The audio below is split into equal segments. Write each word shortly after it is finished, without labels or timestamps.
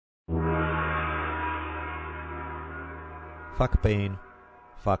Fuck pain.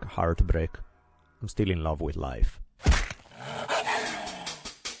 Fuck heartbreak. I'm still in love with life.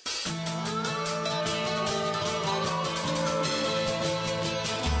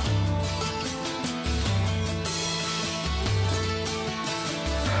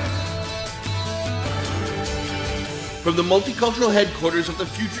 From the multicultural headquarters of the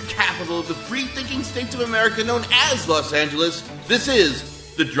future capital of the free-thinking states of America known as Los Angeles, this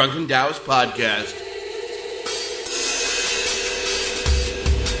is the Drunken Taoist Podcast.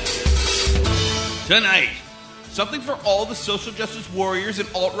 Tonight, something for all the social justice warriors and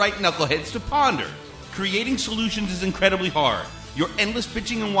alt-right knuckleheads to ponder. Creating solutions is incredibly hard. Your endless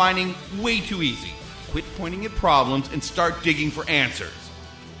bitching and whining, way too easy. Quit pointing at problems and start digging for answers.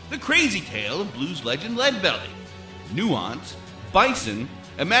 The crazy tale of blues legend Leadbelly. Nuance, bison,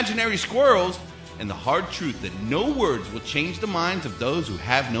 imaginary squirrels, and the hard truth that no words will change the minds of those who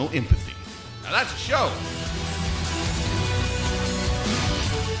have no empathy. Now that's a show.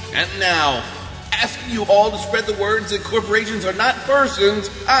 And now, asking you all to spread the words that corporations are not persons,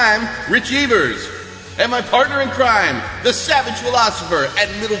 I'm Rich Evers. And my partner in crime, the savage philosopher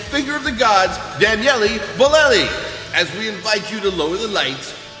and middle finger of the gods, Daniele Bolelli, as we invite you to lower the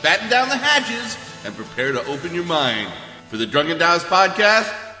lights, batten down the hatches, and prepare to open your mind. For the Drunken Taoist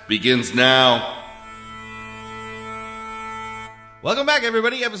Podcast begins now. Welcome back,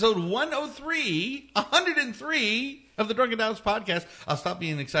 everybody. Episode 103 of the Drunken Taoist Podcast. I'll stop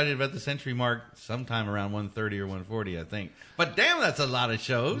being excited about the century mark sometime around 130 or 140, I think. But damn, that's a lot of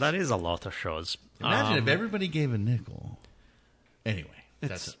shows. That is a lot of shows. Imagine if everybody gave a nickel. Anyway,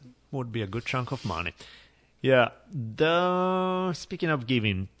 that would be a good chunk of money. Yeah, speaking of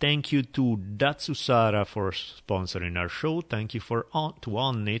giving, thank you to Datsusara for sponsoring our show. Thank you to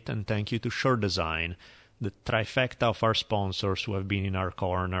Onnit, and thank you to Sure Design, the trifecta of our sponsors who have been in our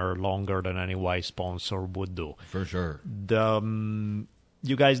corner longer than any wise sponsor would do. For sure.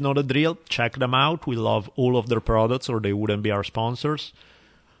 You guys know the drill. Check them out. We love all of their products, or they wouldn't be our sponsors.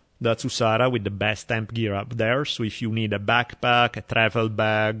 Datsusara with the best temp gear up there. So if you need a backpack, a travel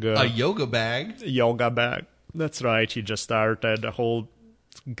bag, a yoga bag. That's right. He just started a whole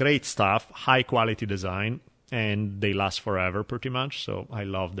great stuff, high quality design, and they last forever pretty much. So I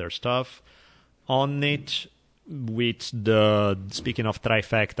love their stuff. On it, with the, speaking of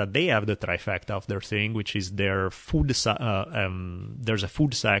trifecta, they have the trifecta of their thing, which is their food. There's a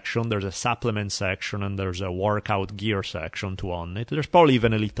food section, there's a supplement section, and there's a workout gear section to On it. There's probably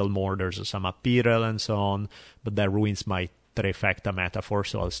even a little more. There's some apparel and so on, but that ruins my trifecta metaphor,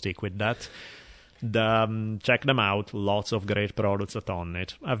 so I'll stick with that. Check them out. Lots of great products at On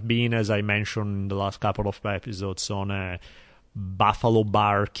it. I've been, as I mentioned in the last couple of episodes, on a buffalo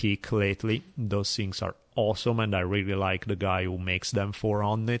bar kick lately. Those things are awesome, and I really like the guy who makes them for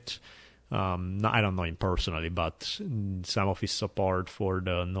On it. I don't know him personally, but some of his support for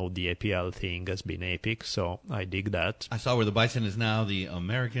the No DAPL thing has been epic, so I dig that. I saw where the bison is now the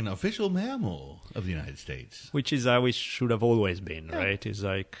American official mammal of the United States. Which is how it should have always been, right? It's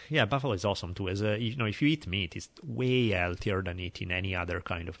like, yeah, buffalo is awesome too. If you eat meat, it's way healthier than eating any other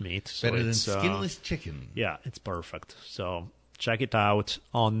kind of meat. So better than skinless chicken. Yeah, it's perfect. So check it out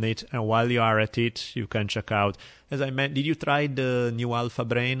On it, and while you are at it, you can check out, as I meant, did you try the new Alpha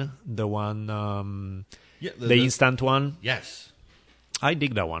Brain? The one, the instant one? Yes. I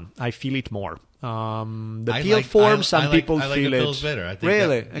dig that one. I feel it more. The pill form, some people feel the it. pills better. I think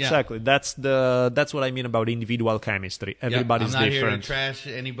really, exactly. That's what I mean about individual chemistry. Everybody's different. I'm not here to trash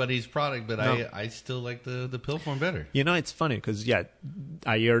anybody's product, but no. I still like the pill form better. You know, it's funny because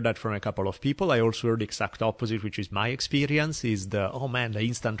I heard that from a couple of people. I also heard the exact opposite, which is my experience. Is the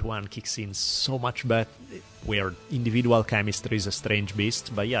instant one kicks in so much better. Where individual chemistry is a strange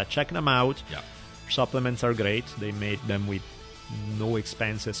beast, but yeah, check them out. Yeah. Supplements are great. They made them with no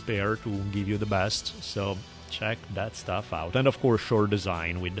expenses spared to give you the best, so check that stuff out. And of course, Sure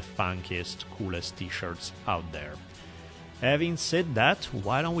Design with the funkiest, coolest t-shirts out there. Having said that,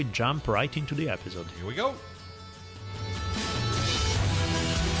 why don't we jump right into the episode? Here we go.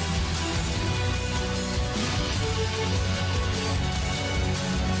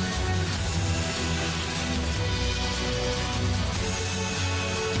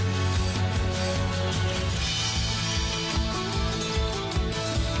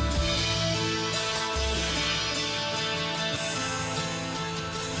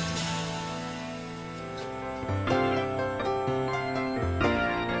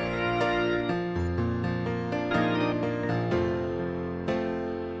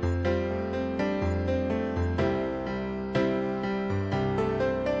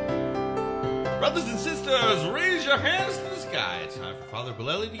 Brothers and sisters, raise your hands to the sky. It's time for Father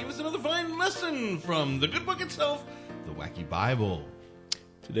Bolelli to give us another fine lesson from the good book itself, the Wacky Bible.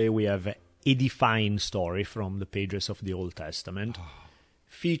 Today we have a edifying story from the pages of the Old Testament,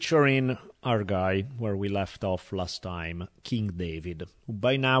 featuring our guy where we left off last time, King David, who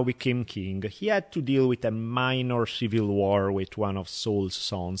by now became king. He had to deal with a minor civil war with one of Saul's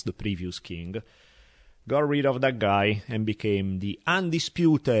sons, the previous king. Got rid of that guy and became the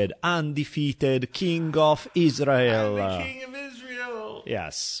undisputed, undefeated king of Israel. I'm the king of Israel.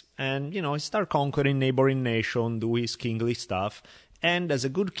 Yes, and, he started conquering neighboring nation, do his kingly stuff. And as a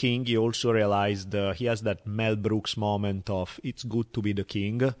good king, he also realized he has that Mel Brooks moment of it's good to be the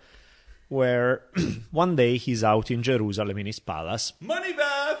king, where one day he's out in Jerusalem in his palace. Money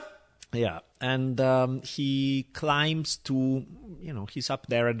bath! Yeah, and he climbs to, he's up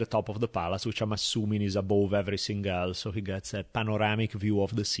there at the top of the palace, which I'm assuming is above everything else, so he gets a panoramic view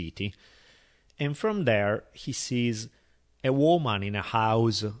of the city. And from there, he sees a woman in a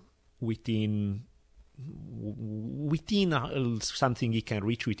house within something he can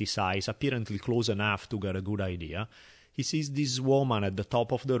reach with his eyes, apparently close enough to get a good idea. He sees this woman at the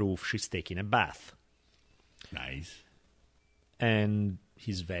top of the roof. She's taking a bath. Nice. And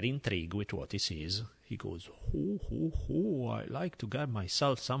he's very intrigued with what he sees. He goes, I like to get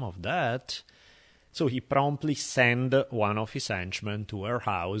myself some of that. So he promptly sends one of his henchmen to her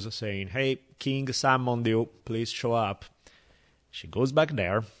house, saying, hey, King summoned you, please show up. She goes back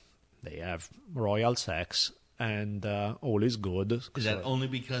there. They have royal sex, and all is good. Is that only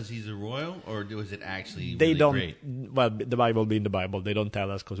because he's a royal, or was it actually they really don't, great? Well, the Bible being the Bible, they don't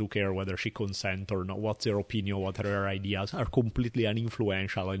tell us because who cares whether she consent or not, what's her opinion, what her ideas are completely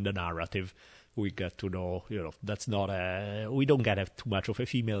uninfluential in the narrative. We get to know, that's not we don't get too much of a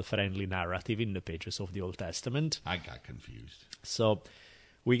female-friendly narrative in the pages of the Old Testament. I got confused. So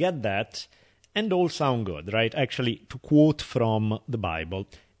we get that, and all sound good, right? Actually, to quote from the Bible,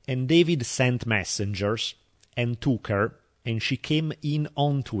 and David sent messengers and took her, and she came in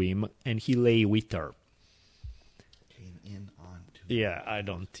unto him, and he lay with her. Came in onto. Yeah, I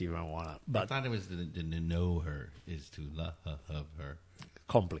don't even want to. But I thought it was to know her is to love her.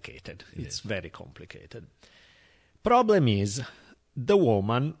 Complicated. It's very complicated. Problem is, the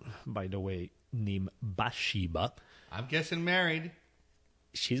woman, by the way, named Bathsheba. I'm guessing married.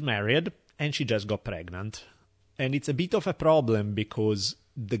 She's married, and she just got pregnant. And it's a bit of a problem because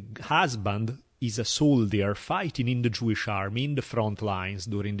the husband is a soldier fighting in the Jewish army in the front lines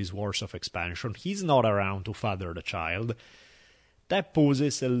during these wars of expansion. He's not around to father the child. That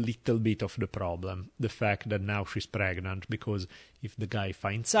poses a little bit of the problem, the fact that now she's pregnant, because if the guy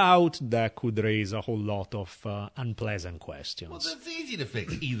finds out, that could raise a whole lot of unpleasant questions. Well, that's easy to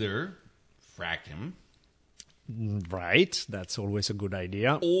fix. Either frack him. Right, that's always a good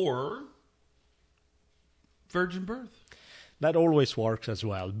idea. Or virgin birth. That always works as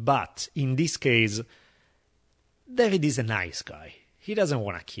well. But in this case, David is a nice guy. He doesn't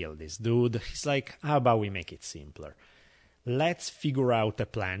want to kill this dude. He's like, how about we make it simpler? Let's figure out a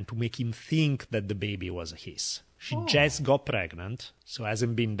plan to make him think that the baby was his. She just got pregnant, so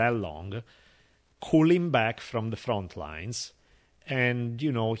hasn't been that long. Call him back from the front lines. And,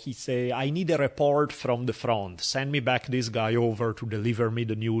 he say, I need a report from the front. Send me back this guy over to deliver me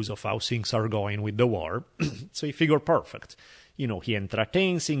the news of how things are going with the war. So he figured perfect. He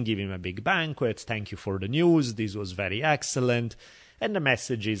entertains him, give him a big banquet. Thank you for the news. This was very excellent. And the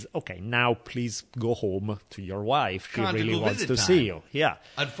message is, okay, now please go home to your wife. She really wants to see you. Yeah.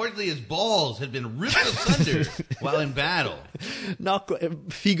 Unfortunately, his balls had been ripped asunder while in battle. Not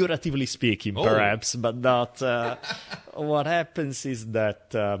figuratively speaking, perhaps, but not. What happens is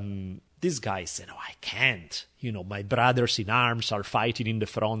that this guy said, no, I can't. My brothers in arms are fighting in the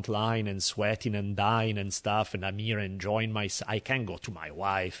front line and sweating and dying and stuff, and I'm here enjoying myself. I can't go to my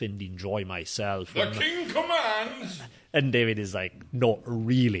wife and enjoy myself. The king commands. And David is like, no,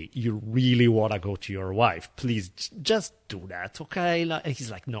 really, you really want to go to your wife. Please, just do that, okay? And he's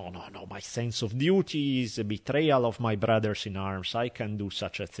like, no, my sense of duty is a betrayal of my brothers in arms. I can't do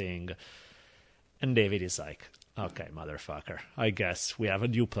such a thing. And David is like, okay, motherfucker, I guess we have a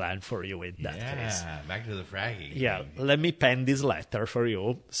new plan for you in that case. Yeah, back to the fragging. Yeah, let me pen this letter for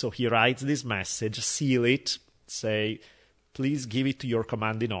you. So he writes this message, seal it, say, please give it to your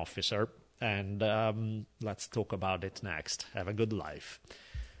commanding officer. And let's talk about it next. Have a good life.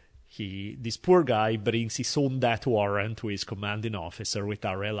 This poor guy brings his own death warrant to his commanding officer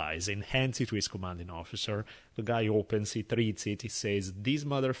without realizing, hands it to his commanding officer. The guy opens it, reads it. He says, this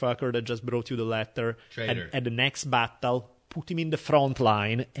motherfucker that just brought you the letter, at the next battle, put him in the front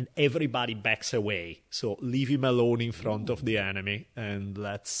line, and everybody backs away. So leave him alone in front of the enemy, and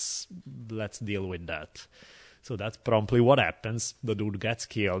let's deal with that. So that's promptly what happens. The dude gets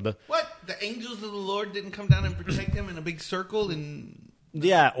killed. What? The angels of the Lord didn't come down and protect him in a big circle and...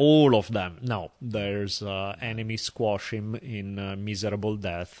 Yeah, all of them. No, there's enemies squash him in miserable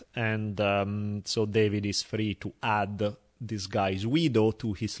death. And so David is free to add this guy's widow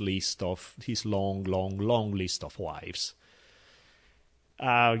to his long list of wives.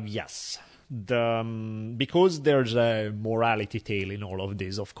 Yes. Because there's a morality tale in all of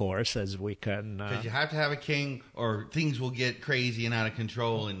this, of course, as we can... Because you have to have a king or things will get crazy and out of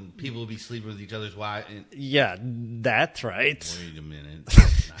control and people will be sleeping with each other's wives. Yeah, that, right? Wait a minute.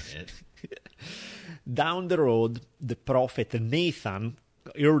 That's not it. Down the road, the prophet Nathan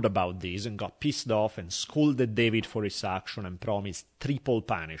heard about this and got pissed off and scolded David for his action and promised triple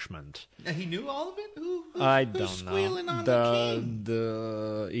punishment. Now, he knew all of it? I who's don't squealing know. On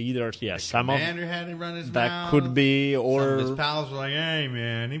the king? Either, yes, the some of commander had to run his that mouth. could be, or some of his pals were like, "Hey,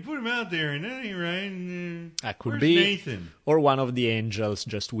 man, he put him out there, and that ain't right." That could Where's be Nathan? Or one of the angels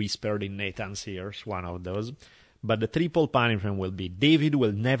just whispered in Nathan's ears. One of those. But the triple punishment will be David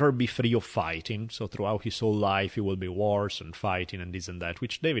will never be free of fighting. So throughout his whole life, he will be wars and fighting and this and that.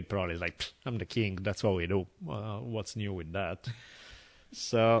 Which David probably is like, I'm the king. That's what we do. What's new with that?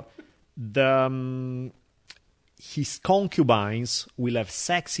 So his concubines will have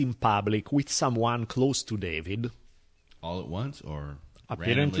sex in public with someone close to David. All at once, or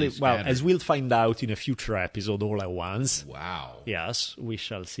apparently? Well, as we'll find out in a future episode, all at once. Wow. Yes, we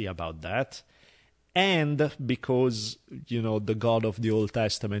shall see about that. And because, the God of the Old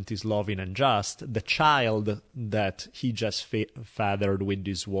Testament is loving and just, the child that he just fathered with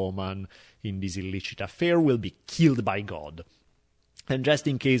this woman in this illicit affair will be killed by God. And just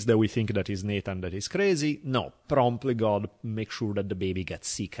in case that we think that is Nathan that is crazy, no, promptly God makes sure that the baby gets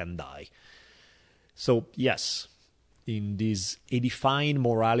sick and die. So, yes, in this edifying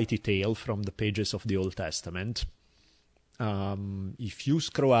morality tale from the pages of the Old Testament, if you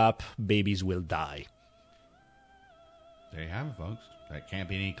screw up, babies will die. There you have it, folks. That can't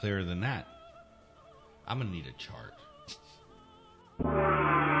be any clearer than that. I'm going to need a chart.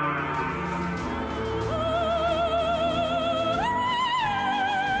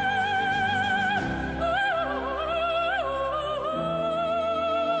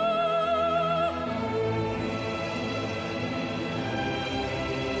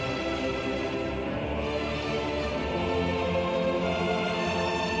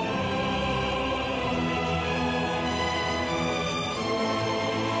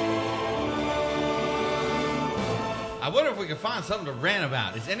 I wonder if we can find something to rant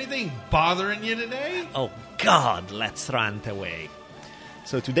about. Is anything bothering you today? Oh, God, let's rant away.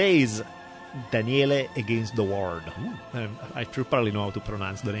 So today is Daniele against the World. I properly know how to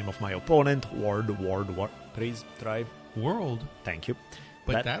pronounce the name of my opponent. Ward. Please try. World. Thank you.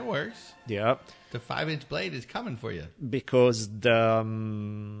 But that works. Yeah. The 5-inch blade is coming for you. Because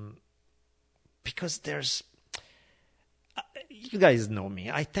there's... you guys know me.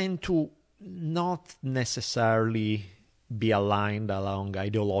 I tend to not necessarily be aligned along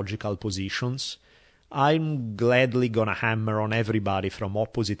ideological positions. I'm gladly gonna hammer on everybody from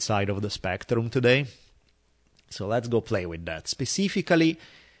opposite side of the spectrum today. So let's go play with that. Specifically,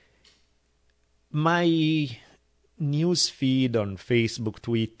 my news feed on Facebook,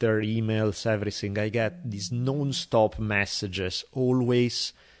 Twitter, emails, everything, I get these non-stop messages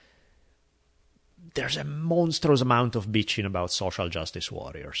always. There's a monstrous amount of bitching about social justice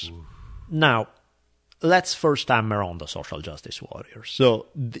warriors. Ooh. Now, let's first hammer on the social justice warriors. So,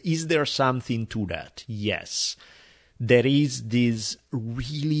 is there something to that? Yes. There is this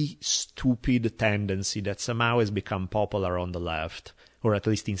really stupid tendency that somehow has become popular on the left, or at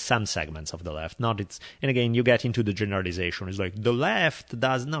least in some segments of the left. And again, you get into the generalization. It's like, the left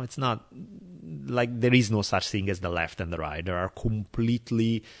does... No, it's not. Like, there is no such thing as the left and the right. There are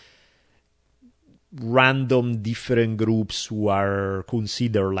completely random different groups who are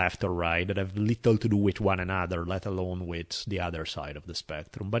considered left or right that have little to do with one another, let alone with the other side of the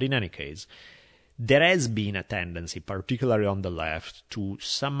spectrum. But in any case, there has been a tendency, particularly on the left, to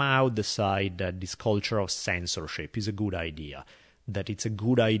somehow decide that this culture of censorship is a good idea, that it's a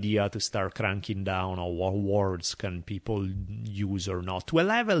good idea to start cranking down on what words can people use or not, to a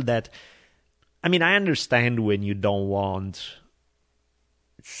level that, I mean, I understand when you don't want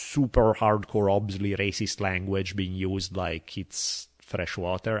super hardcore, obviously racist language being used like it's fresh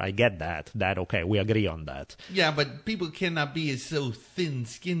water. I get that. Okay, we agree on that. Yeah, but people cannot be as so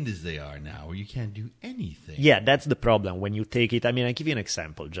thin-skinned as they are now, where you can't do anything. Yeah, that's the problem. When you take it, I mean, I give you an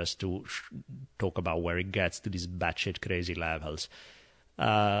example just to talk about where it gets to these batshit crazy levels.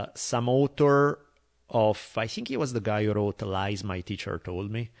 Some author of, I think he was the guy who wrote Lies My Teacher Told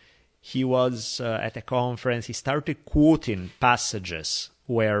Me. He was at a conference, he started quoting passages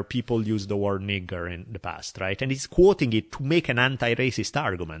where people use the word nigger in the past, right? And he's quoting it to make an anti-racist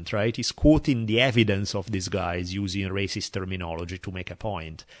argument, right? He's quoting the evidence of these guys using racist terminology to make a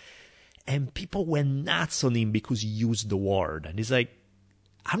point. And people went nuts on him because he used the word. And he's like,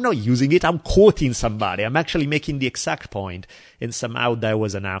 I'm not using it, I'm quoting somebody. I'm actually making the exact point. And somehow that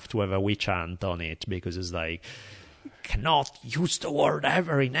was enough to have a witch hunt on it, because it's like, cannot use the word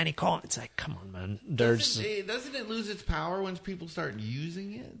ever in any context. It's like, come on, man. Doesn't it lose its power once people start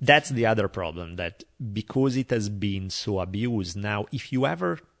using it? That's the other problem, that because it has been so abused, now if you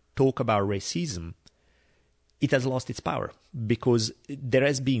ever talk about racism, it has lost its power, because there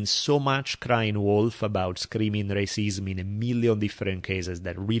has been so much crying wolf about screaming racism in a million different cases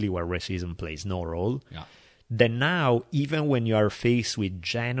that really where racism plays no role. Yeah. Then now, even when you are faced with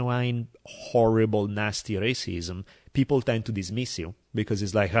genuine, horrible, nasty racism, people tend to dismiss you because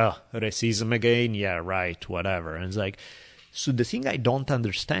it's like, oh, racism again? Yeah, right, whatever. And it's like, so the thing I don't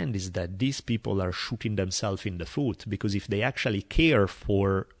understand is that these people are shooting themselves in the foot, because if they actually care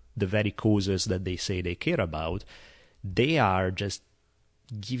for the very causes that they say they care about, they are just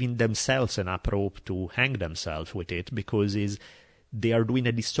giving themselves an up rope to hang themselves with it, because they are doing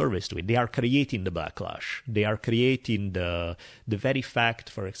a disservice to it. They are creating the backlash. They are creating the very fact,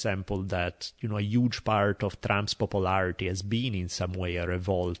 for example, that a huge part of Trump's popularity has been in some way a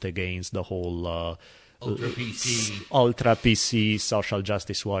revolt against the whole ultra PC social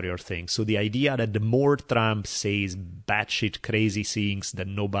justice warrior thing. So the idea that the more Trump says batshit crazy things that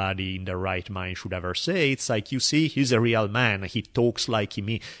nobody in their right mind should ever say, it's like, you see, he's a real man. He talks like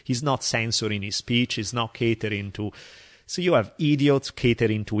he's not censoring his speech. He's not catering to. So you have idiots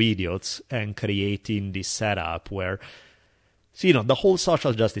catering to idiots and creating this setup where, the whole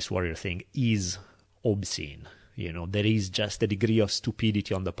social justice warrior thing is obscene. There is just a degree of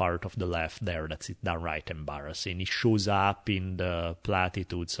stupidity on the part of the left there that's downright embarrassing. It shows up in the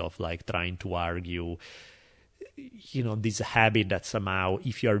platitudes of like trying to argue, this habit that somehow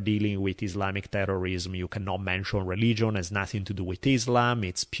if you're dealing with Islamic terrorism, you cannot mention religion, has nothing to do with Islam.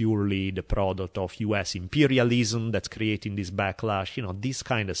 It's purely the product of US imperialism that's creating this backlash, this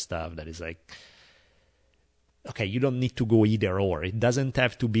kind of stuff that is like, okay, you don't need to go either or. It doesn't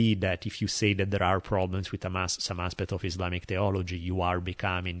have to be that if you say that there are problems with some aspect of Islamic theology, you are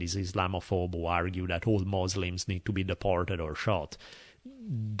becoming this Islamophobe who argue that all Muslims need to be deported or shot.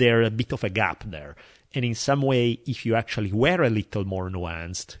 There's a bit of a gap there. And in some way, if you actually were a little more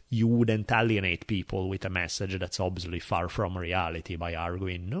nuanced, you wouldn't alienate people with a message that's obviously far from reality by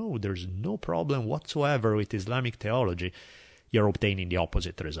arguing, no, there's no problem whatsoever with Islamic theology. You're obtaining the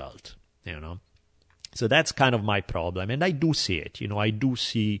opposite result, So that's kind of my problem. And I do see it. I do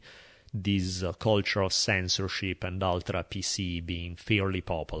see this culture of censorship and ultra PC being fairly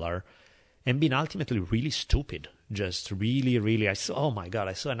popular and being ultimately really stupid. Just really, really, I saw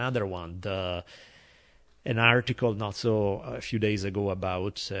another one. An article a few days ago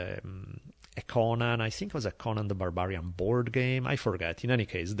about a Conan, I think it was a Conan the Barbarian board game. I forget. In any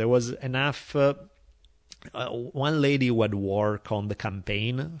case, there was enough. One lady who had worked on the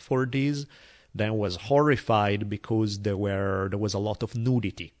campaign for this then was horrified because there was a lot of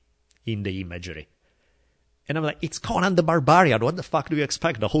nudity in the imagery. And I'm like, it's Conan the Barbarian. What the fuck do you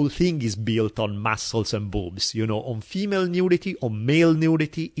expect? The whole thing is built on muscles and boobs, on female nudity, on male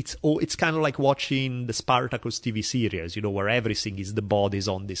nudity. It's kind of like watching the Spartacus TV series, where everything is the bodies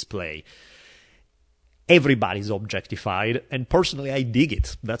on display. Everybody's objectified, and personally, I dig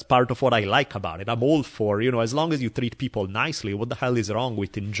it. That's part of what I like about it. I'm all for, as long as you treat people nicely, what the hell is wrong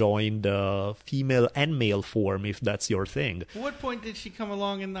with enjoying the female and male form if that's your thing? At what point did she come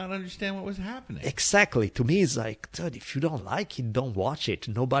along and not understand what was happening? Exactly. To me, it's like, dude, if you don't like it, don't watch it.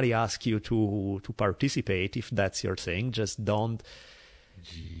 Nobody asks you to participate if that's your thing. Just don't.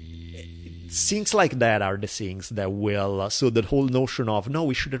 Things like that are the things that will. So the whole notion of, no,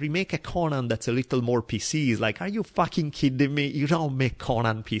 we should remake a Conan that's a little more PC is like, are you fucking kidding me? You don't make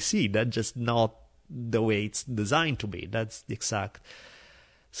Conan PC. That's just not the way it's designed to be. That's the exact.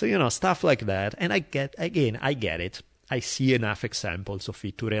 So, stuff like that. And I get it. I see enough examples of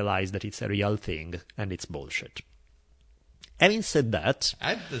it to realize that it's a real thing and it's bullshit. Having said that,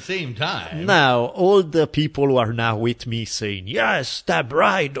 at the same time, now all the people who are now with me saying, yes, that's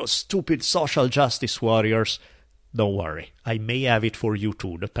right, those stupid social justice warriors, don't worry. I may have it for you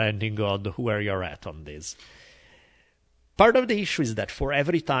too, depending on where you're at on this. Part of the issue is that for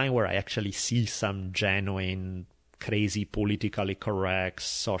every time where I actually see some genuine, crazy, politically correct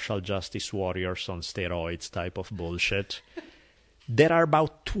social justice warriors on steroids type of bullshit, there are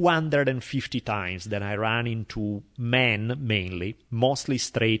about 250 times that I run into men, mainly, mostly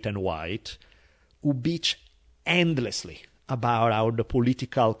straight and white, who bitch endlessly about how the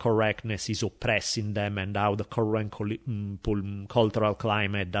political correctness is oppressing them and how the current cultural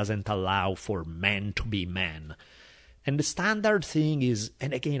climate doesn't allow for men to be men. And the standard thing is,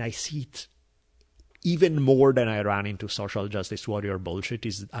 and again, I see it even more than I run into social justice warrior bullshit,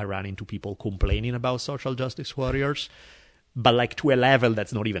 is I run into people complaining about social justice warriors, but like to a level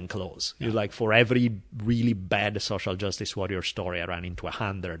that's not even close. Yeah. Like for every really bad social justice warrior story, I run into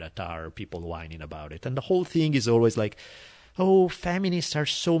 100 that are people whining about it. And the whole thing is always like, oh, feminists are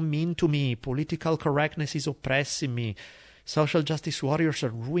so mean to me. Political correctness is oppressing me. Social justice warriors are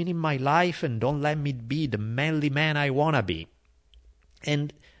ruining my life and don't let me be the manly man I want to be.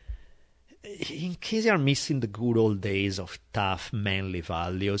 And in case you're missing the good old days of tough, manly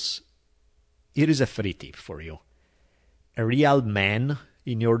values, here is a free tip for you. A real man,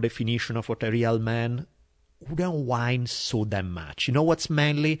 in your definition of what a real man, wouldn't whine so damn much. You know what's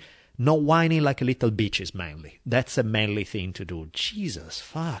manly? Not whining like a little bitch is manly. That's a manly thing to do. Jesus,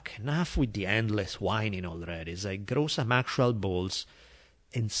 fuck, enough with the endless whining already. It's like, grow some actual balls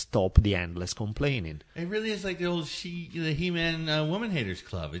and stop the endless complaining. It really is like the old the He-Man Woman Haters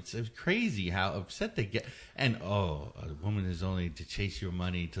Club. It's crazy how upset they get. And, a woman is only to chase your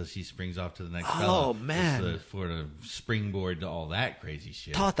money till she springs off to the next fella. Oh, man. For the springboard to all that crazy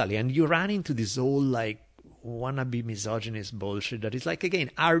shit. Totally. And you run into this whole, like, wannabe misogynist bullshit that is like, again,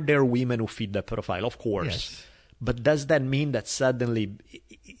 are there women who fit the profile? Of course. Yes. But does that mean that suddenly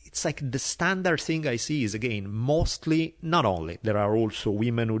it's like the standard thing I see is, again, mostly, not only, there are also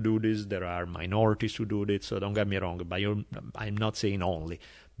women who do this, there are minorities who do this, so don't get me wrong, but I'm not saying only,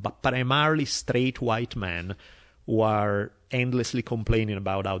 but primarily straight white men who are endlessly complaining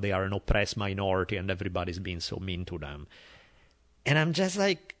about how they are an oppressed minority and everybody's being so mean to them. And I'm just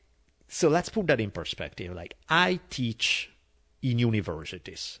like, so let's put that in perspective. Like, I teach in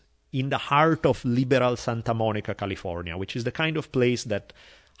universities in the heart of liberal Santa Monica, California, which is the kind of place that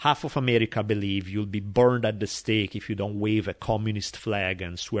half of America believe you'll be burned at the stake if you don't wave a communist flag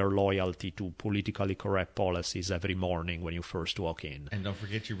and swear loyalty to politically correct policies every morning when you first walk in. And don't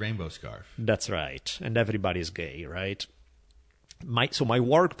forget your rainbow scarf. That's right. And everybody's gay, right? My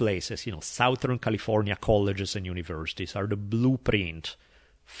workplaces, Southern California colleges and universities are the blueprint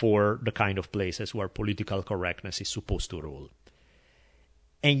for the kind of places where political correctness is supposed to rule.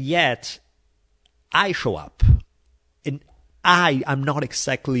 And yet, I show up, and I'm not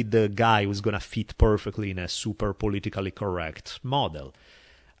exactly the guy who's going to fit perfectly in a super politically correct model.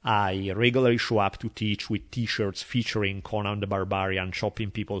 I regularly show up to teach with T-shirts featuring Conan the Barbarian chopping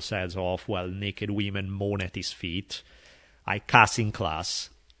people's heads off while naked women moan at his feet. I cuss in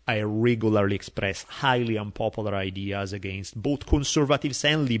class. I regularly express highly unpopular ideas against both conservatives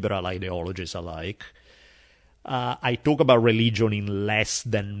and liberal ideologies alike. I talk about religion in less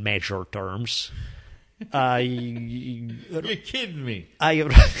than measured terms. You're kidding me.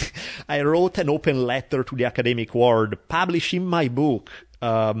 I wrote an open letter to the academic world, publishing my book,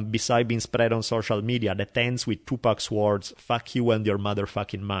 beside being spread on social media, that ends with Tupac's words, "Fuck you and your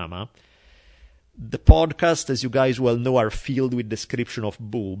motherfucking mama." The podcasts, as you guys well know, are filled with description of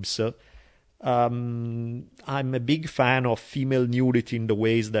boobs. I'm a big fan of female nudity in the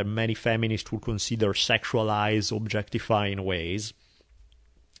ways that many feminists would consider sexualized, objectifying ways.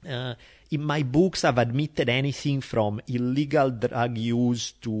 In my books, I've admitted anything from illegal drug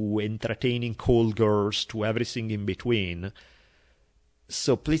use to entertaining call girls to everything in between.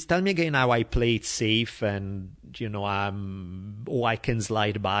 So please tell me again how I play it safe and, I can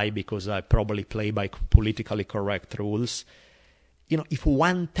slide by because I probably play by politically correct rules. If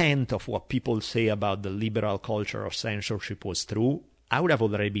 1/10 of what people say about the liberal culture of censorship was true, I would have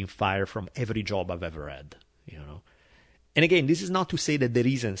already been fired from every job I've ever had, And again, this is not to say that there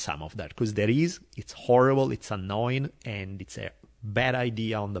isn't some of that, because there is. It's horrible, it's annoying, and it's a bad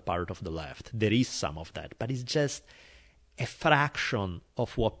idea on the part of the left. There is some of that, but it's just a fraction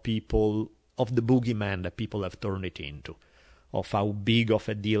of of the boogeyman that people have turned it into, of how big of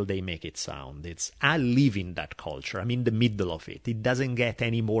a deal they make it sound. I live in that culture. I'm in the middle of it. It doesn't get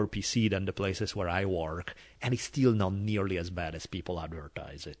any more PC than the places where I work, and it's still not nearly as bad as people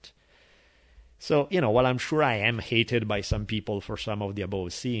advertise it. So, while I'm sure I am hated by some people for some of the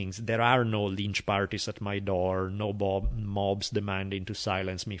above things, there are no lynch parties at my door, no mobs demanding to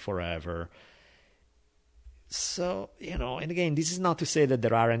silence me forever. So, and again, this is not to say that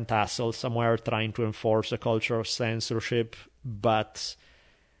there aren't assholes somewhere trying to enforce a culture of censorship, but,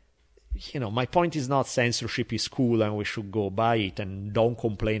 my point is not censorship is cool and we should go by it and don't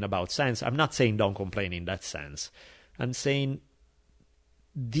complain about censor. I'm not saying don't complain in that sense. I'm saying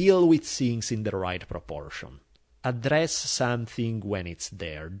deal with things in the right proportion. Address something when it's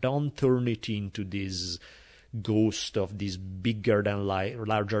there. Don't turn it into this ghost of this bigger than life,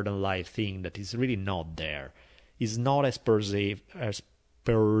 larger than life thing that is really not there. Is not as pervasive.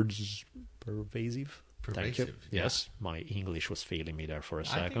 Pervasive. Thank you. Yeah. Yes, my English was failing me there for a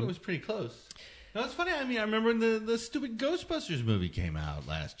second. I think it was pretty close. No, it's funny. I mean, I remember the stupid Ghostbusters movie came out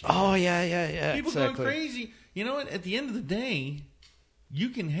last year. Oh, yeah. People going crazy. You know what? At the end of the day, you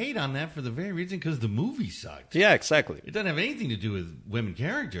can hate on that for the very reason because the movie sucked. Yeah, exactly. It doesn't have anything to do with women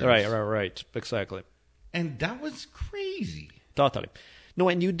characters. Right. Exactly. And that was crazy. Totally. No,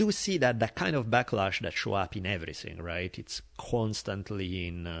 and you do see that kind of backlash that show up in everything, right? It's constantly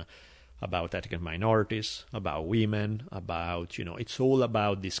in about ethnic minorities, about women, about, it's all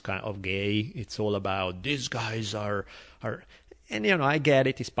about this kind of gay. It's all about these guys are, and, I get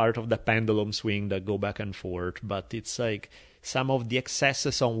it. It's part of the pendulum swing that go back and forth, but it's like some of the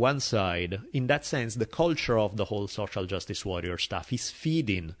excesses on one side. In that sense, the culture of the whole social justice warrior stuff is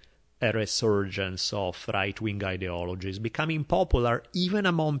feeding a resurgence of right-wing ideologies, becoming popular even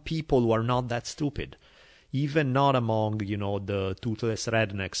among people who are not that stupid. Even not among, the toothless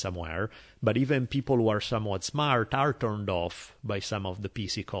rednecks somewhere, but even people who are somewhat smart are turned off by some of the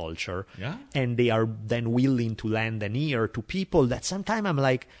PC culture. Yeah. And they are then willing to lend an ear to people that sometimes I'm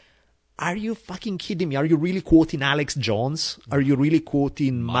like, are you fucking kidding me? Are you really quoting Alex Jones? Are you really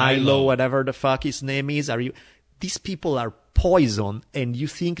quoting Milo, whatever the fuck his name is? These people are poison, and you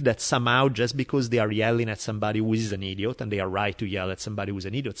think that somehow just because they are yelling at somebody who is an idiot, and they are right to yell at somebody who is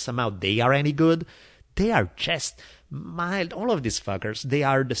an idiot, somehow they are any good? They are just mild. All of these fuckers, they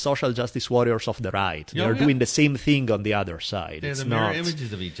are the social justice warriors of the right. They are doing the same thing on the other side. They're the mirror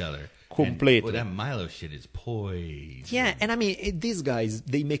images of each other. Completely. That Milo shit is poison. Yeah, and I mean, these guys,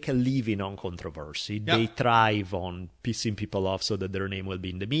 they make a living on controversy. Yeah. They thrive on pissing people off so that their name will be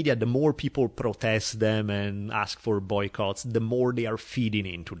in the media. The more people protest them and ask for boycotts, the more they are feeding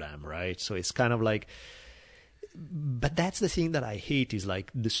into them, right? So it's kind of like... But that's the thing that I hate, is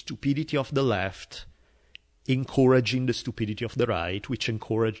like the stupidity of the left encouraging the stupidity of the right, which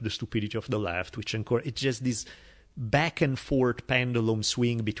encourage the stupidity of the left, which encourage... It's just this back and forth pendulum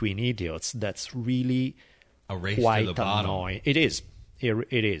swing between idiots that's really a race quite to the bottom. annoying. It is.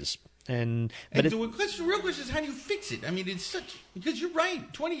 It is. But the real question is, how do you fix it? I mean, because you're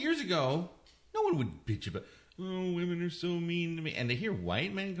right. 20 years ago, no one would bitch about, women are so mean to me. And to hear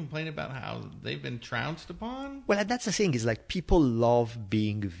white men complain about how they've been trounced upon. Well, that's the thing, is like people love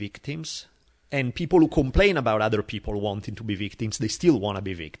being victims. And people who complain about other people wanting to be victims, they still want to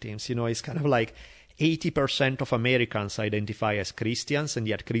be victims. It's kind of like 80% of Americans identify as Christians, and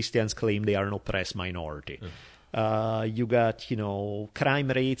yet Christians claim they are an oppressed minority. You got, crime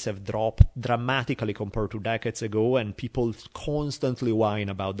rates have dropped dramatically compared to decades ago, and people constantly whine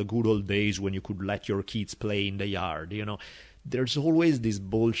about the good old days when you could let your kids play in the yard. There's always this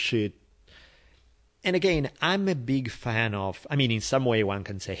bullshit. And again, I'm a big fan of, in some way one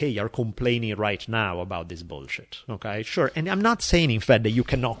can say, hey, you're complaining right now about this bullshit. Okay, sure. And I'm not saying, in fact, that you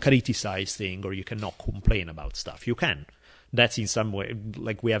cannot criticize things or you cannot complain about stuff. You can. That's in some way,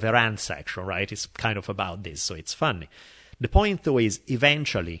 like we have a rant section, right? It's kind of about this, so it's funny. The point, though, is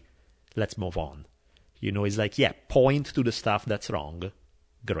eventually, let's move on. It's like, yeah, point to the stuff that's wrong.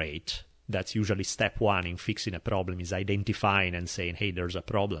 Great. That's usually step one in fixing a problem, is identifying and saying, hey, there's a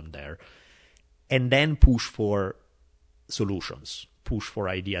problem there. And then push for solutions, push for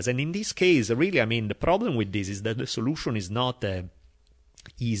ideas. And in this case, really, the problem with this is that the solution is not a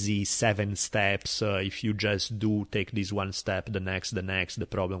easy 7 steps. If you just take this one step, the next, the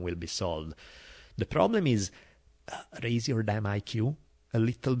problem will be solved. The problem is raise your damn IQ a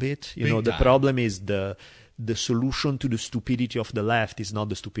little bit. The problem is the solution to the stupidity of the left is not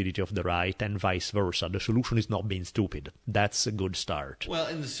the stupidity of the right, and vice versa. The solution is not being stupid. That's a good start. Well,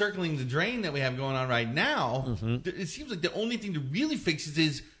 in the circling the drain that we have going on right now, it seems like the only thing to really fix it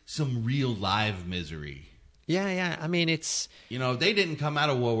is some real live misery. Yeah. It's... they didn't come out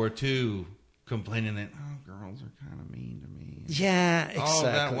of World War II complaining that, girls are kind of mean to me. Yeah, exactly. Oh,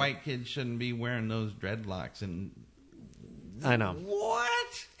 that white kid shouldn't be wearing those dreadlocks. And I know.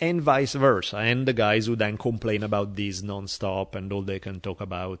 What? And vice versa. And the guys who then complain about this nonstop, and all they can talk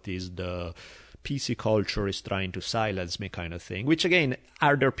about is the PC culture is trying to silence me kind of thing. Which, again,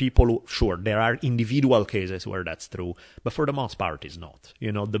 are there people who... Sure, there are individual cases where that's true, but for the most part, it's not.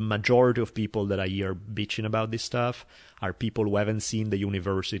 The majority of people that I hear bitching about this stuff are people who haven't seen the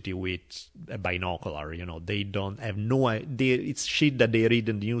university with a binocular. They don't have no idea. It's shit that they read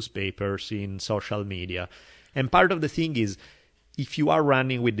in the newspapers, in social media. And part of the thing is, if you are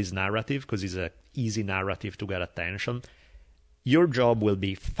running with this narrative, because it's an easy narrative to get attention, Your job will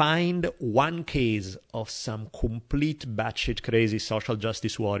be find one case of some complete batshit crazy social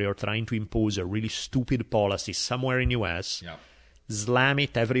justice warrior trying to impose a really stupid policy somewhere in US, slam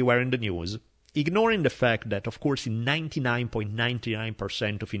it everywhere in the news, ignoring the fact that, of course, in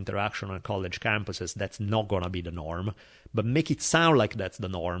 99.99% of interaction on college campuses, that's not going to be the norm, but make it sound like that's the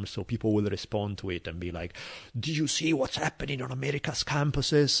norm so people will respond to it and be like, do you see what's happening on America's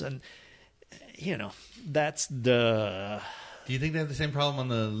campuses? And, that's the... Do you think they have the same problem on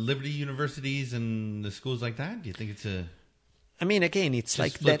the Liberty universities and the schools like that? Do you think it's again, it's just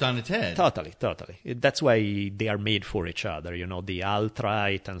like flipped that, on its head? Totally. That's why they are made for each other. The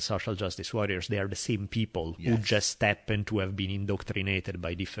alt-right and social justice warriors, they are the same people who just happen to have been indoctrinated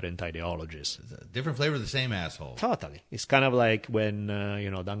by different ideologies. It's a different flavor of the same asshole. Totally. It's kind of like when,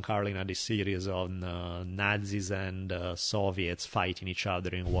 Dan Carlin had this series on Nazis and Soviets fighting each other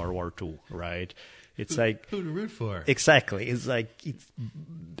in World War II, right? It's like who to root for? Exactly. It's like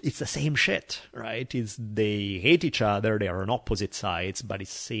it's the same shit, right? They hate each other, they are on opposite sides, but it's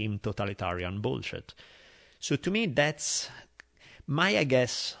same totalitarian bullshit. So to me, that's my, I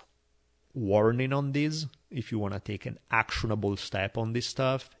guess, warning on this, if you want to take an actionable step on this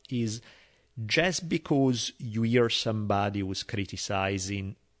stuff, is just because you hear somebody who's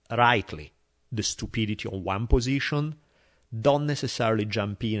criticizing rightly the stupidity on one position, don't necessarily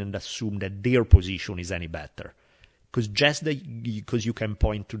jump in and assume that their position is any better. Because because you can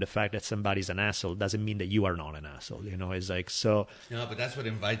point to the fact that somebody's an asshole doesn't mean that you are not an asshole. It's like, so... No, but that's what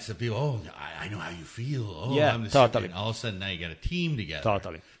invites the people, I know how you feel. I'm the totally. And all of a sudden, now you got a team together.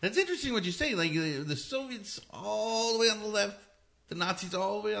 Totally. That's interesting what you say. Like, the Soviets all the way on the left, the Nazis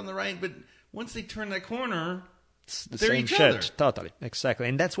all the way on the right, but once they turn that corner... The they're same each shit, other. totally, exactly,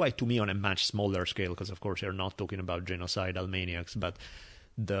 and that's why, to me, on a much smaller scale, because of course you're not talking about genocidal maniacs, but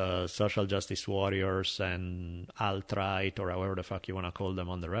the social justice warriors and alt-right, or however the fuck you want to call them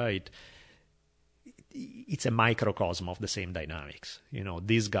on the right, it's a microcosm of the same dynamics.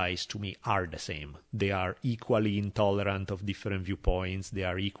 These guys, to me, are the same. They are equally intolerant of different viewpoints. They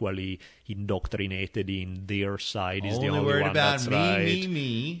are equally indoctrinated in their side is the only worried one about that's me, right.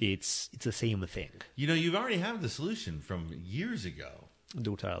 me. It's the same thing. You've already have the solution from years ago.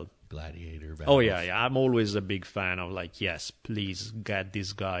 Do tell. Gladiator battles. Oh, yeah. I'm always a big fan of, like, yes, please get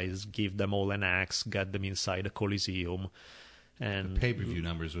these guys, give them all an axe, get them inside a Coliseum. And the pay-per-view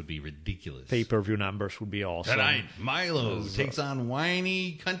numbers would be ridiculous. Pay-per-view numbers would be awesome. Tonight, Milo takes on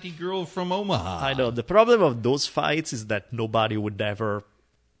whiny cunty girl from Omaha. I know. The problem of those fights is that nothing would ever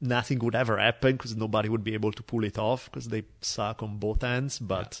happen because nobody would be able to pull it off because they suck on both ends.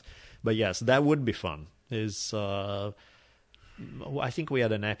 But yes, that would be fun. I think we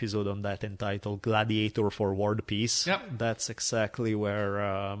had an episode on that entitled Gladiator for World Peace. Yep. That's exactly where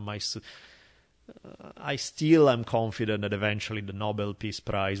I still am confident that eventually the Nobel Peace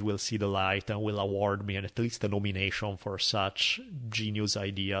Prize will see the light and will award me at least a nomination for such genius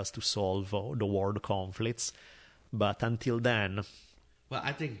ideas to solve the world conflicts. But until then... Well,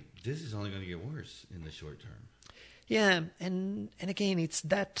 I think this is only going to get worse in the short term. Yeah, and again, it's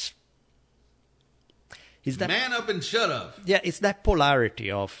that... Man up and shut up. Yeah, it's that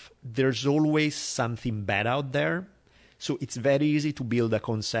polarity of there's always something bad out there. So it's very easy to build a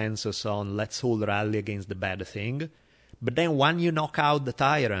consensus on let's all rally against the bad thing. But then when you knock out the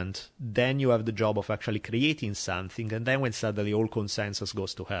tyrant, then you have the job of actually creating something. And then when suddenly all consensus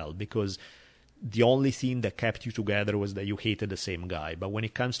goes to hell because the only thing that kept you together was that you hated the same guy. But when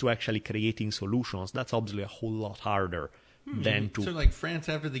it comes to actually creating solutions, that's obviously a whole lot harder than to... So like France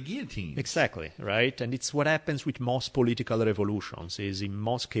after the guillotine. Exactly, right? And it's what happens with most political revolutions, is in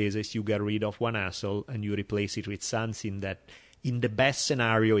most cases you get rid of one asshole and you replace it with something that in the best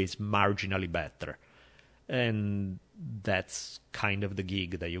scenario is marginally better. And that's kind of the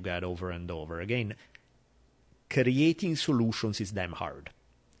gig that you get over and over. Again, creating solutions is damn hard.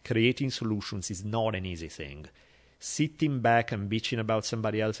 Creating solutions is not an easy thing. Sitting back and bitching about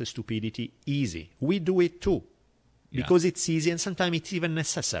somebody else's stupidity, easy. We do it too. Because it's easy and sometimes it's even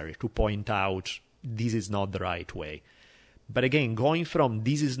necessary to point out this is not the right way. But again, going from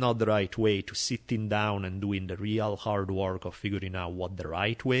this is not the right way to sitting down and doing the real hard work of figuring out what the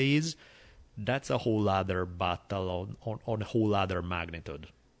right way is, that's a whole other battle on a whole other magnitude.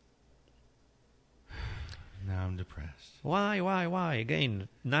 Now I'm depressed. Why? Again,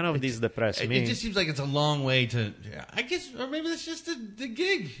 none of this depresses me. It just seems like it's a long way to... I guess, or maybe that's just the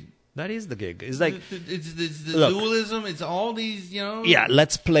gig. That is the gig. It's like it's the dualism. It's all these, Yeah,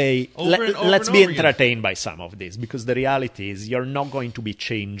 let's play. Let's be entertained by some of this because the reality is you're not going to be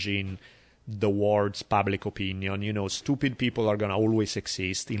changing the world's public opinion. Stupid people are going to always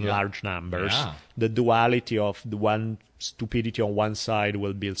exist in large numbers. Yeah. The duality of the one stupidity on one side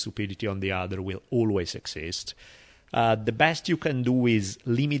will build stupidity on the other will always exist. The best you can do is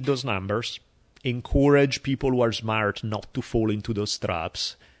limit those numbers, encourage people who are smart not to fall into those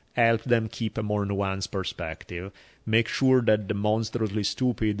traps, help them keep a more nuanced perspective, make sure that the monstrously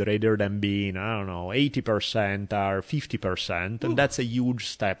stupid, rather than being, 80%, are 50%, and that's a huge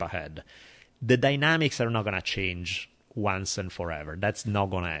step ahead. The dynamics are not going to change once and forever. That's not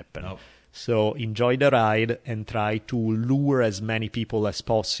going to happen. Nope. So enjoy the ride and try to lure as many people as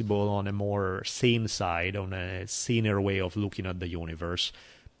possible on a more sane side, on a saner way of looking at the universe.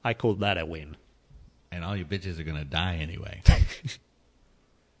 I call that a win. And all you bitches are going to die anyway.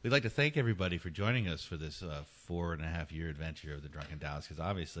 We'd like to thank everybody for joining us for this 4.5-year adventure of the Drunken Taoist, because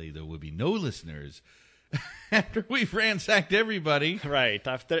obviously there would be no listeners after we've ransacked everybody. Right.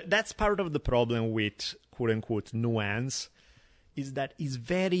 That's part of the problem with quote-unquote nuance, is that it's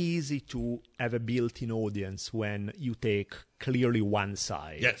very easy to have a built-in audience when you take clearly one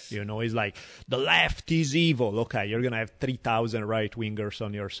side. Yes. It's like, the left is evil. Okay, you're going to have 3,000 right-wingers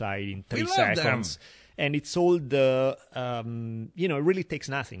on your side in 3 seconds. Them. And it's all the, it really takes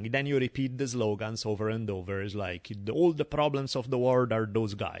nothing. Then you repeat the slogans over and over. It's like, all the problems of the world are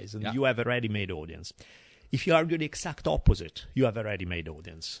those guys. And you have a ready-made audience. If you argue the exact opposite, you have a ready-made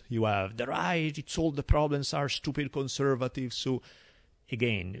audience. You have the right, it's all the problems are stupid conservatives. So,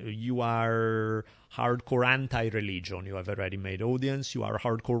 again, you are hardcore anti-religion, you have a ready-made audience. You are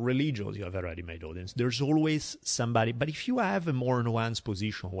hardcore religious, you have a ready-made audience. There's always somebody. But if you have a more nuanced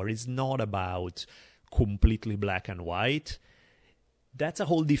position where it's not about completely black and white, that's a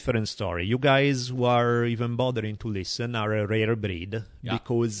whole different story. You guys who are even bothering to listen are a rare breed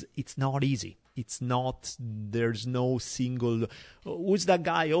because it's not easy. It's not, there's no single, who's that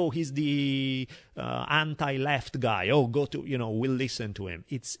guy? Oh, he's the anti-left guy. Oh, we'll listen to him.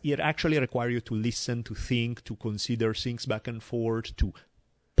 It actually requires you to listen, to think, to consider things back and forth, to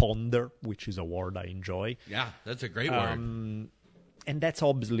ponder, which is a word I enjoy. Yeah, that's a great word. And that's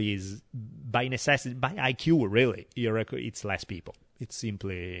obviously is by necessity, by IQ, really. It's less people. It's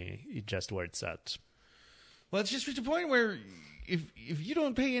just where it's at. Well, it's just reached a point where if you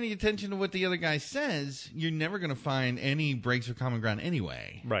don't pay any attention to what the other guy says, you're never going to find any breaks or common ground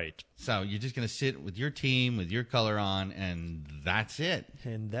anyway. Right. So you're just going to sit with your team, with your color on, and that's it.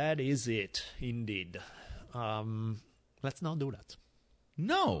 And that is it, indeed. Let's not do that.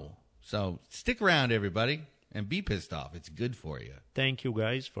 No. So stick around, everybody, and be pissed off. It's good for you. Thank you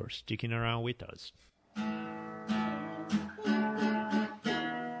guys for sticking around with us.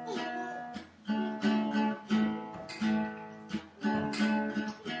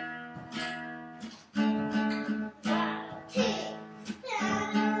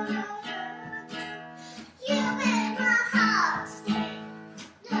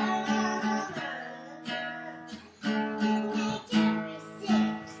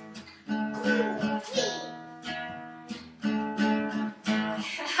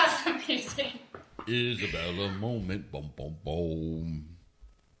 Isabella moment, boom, boom, boom.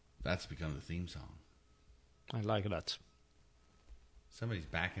 That's become the theme song. I like that. Somebody's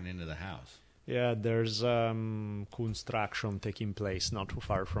backing into the house. Yeah, there's construction taking place not too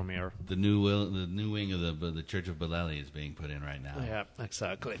far from here. The new wing of the Church of Bellelli is being put in right now. Yeah,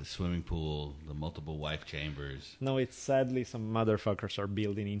 exactly. The swimming pool, the multiple wife chambers. No, it's sadly some motherfuckers are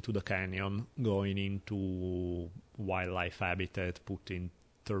building into the canyon, going into wildlife habitat, putting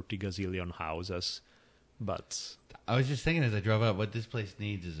 30 gazillion houses. But I was just thinking as I drove up, what this place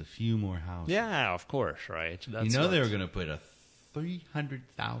needs is a few more houses. Yeah, of course, right? That's they were going to put a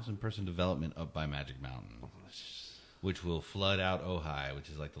 300,000 person development up by Magic Mountain, which will flood out Ojai, which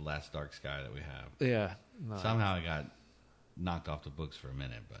is like the last dark sky that we have. Yeah. No. Somehow I got knocked off the books for a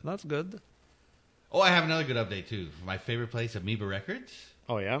minute, but that's good. Oh, I have another good update too. My favorite place, Amoeba Records.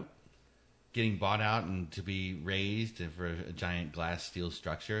 Oh yeah. Getting bought out and to be raised for a giant glass steel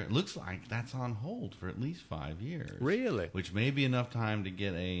structure. It looks like that's on hold for at least 5 years. Really? Which may be enough time to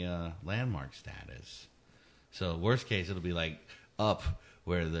get a landmark status. So worst case, it'll be like up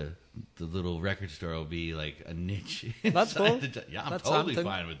where the little record store will be like a niche. That's cool. Yeah, I'm that's totally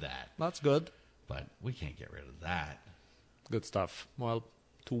something. fine with that. That's good. But we can't get rid of that. Good stuff. Well,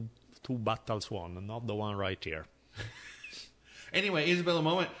 two battles won, not the one right here. Anyway, Isabella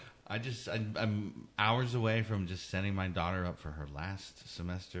moment. I'm hours away from just sending my daughter up for her last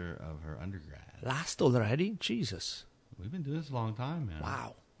semester of her undergrad. Last already? Jesus. We've been doing this a long time, man.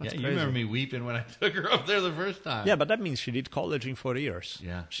 Wow. That's you crazy. remember me weeping when I took her up there the first time. Yeah, but that means she did college in 4 years.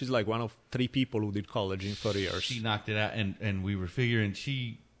 Yeah. She's like one of 3 people who did college in 4 years. She knocked it out, and we were figuring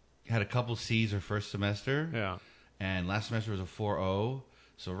she had a couple C's her first semester. Yeah. And last semester was a 4.0.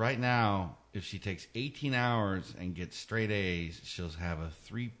 So right now, if she takes 18 hours and gets straight A's, she'll have a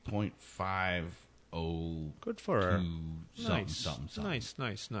 3.50. Good for her. Something.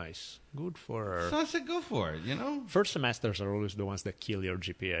 Nice. Good for her. So I said, go for it, First semesters are always the ones that kill your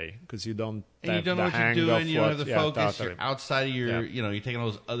GPA because you don't And have you don't the know what hang you're doing. of You don't have the focus. totally. You're outside of your, Yeah. you're taking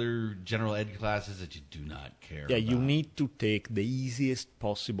those other general ed classes that you do not care Yeah, about. you need to take the easiest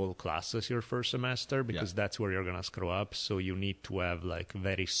possible classes your first semester because that's where you're gonna screw up. So you need to have like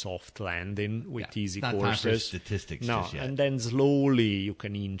very soft landing with easy Not courses. time for statistics No, just yet. and then slowly you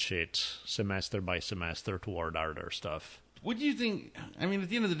can inch it semester by semester toward harder stuff. What do you think? I mean, at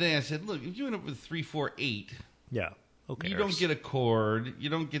the end of the day, I said, look, if you end up with 3.48, Yeah. Okay. you don't get a chord, you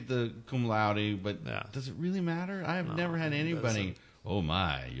don't get the cum laude, but Yeah. does it really matter? I've never had anybody, oh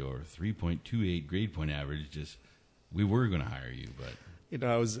my, your 3.28 grade point average, we were going to hire you, but...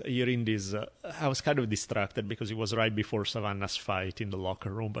 I was hearing this. I was kind of distracted because it was right before Savannah's fight in the locker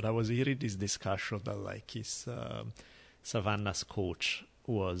room. But I was hearing this discussion that, like, his Savannah's coach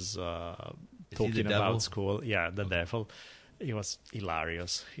was talking about school. Yeah, the devil. He was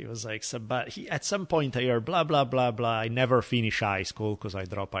hilarious. He was like, but at some point I heard blah blah blah blah. I never finish high school because I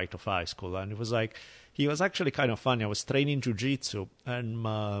dropped out of high school, and it was like. He was actually kind of funny. I was training jiu-jitsu, and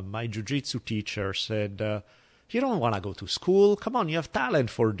my jiu-jitsu teacher said, you don't want to go to school. Come on, you have talent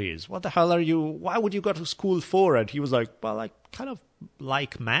for this. What the hell are you? Why would you go to school for? And he was like, well, I kind of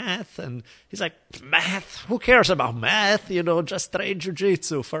like math. And he's like, math? Who cares about math? Just train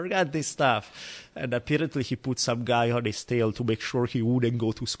jiu-jitsu. Forget this stuff. And apparently he put some guy on his tail to make sure he wouldn't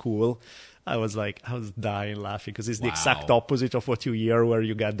go to school. I was dying laughing because it's the exact opposite of what you hear where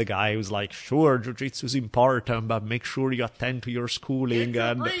you get the guy who's like, sure, jiu-jitsu is important, but make sure you attend to your schooling.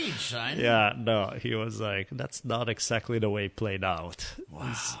 Get your grades, son. Yeah, no, he was like, that's not exactly the way it played out.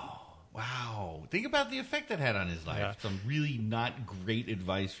 Wow. Think about the effect that had on his life. Yeah. Some really not great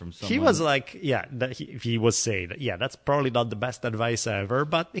advice from someone. He was like, he was saying, that's probably not the best advice ever,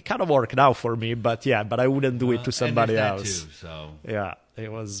 but it kind of worked out for me. But I wouldn't do it to somebody and there's else. That too, so. Yeah, it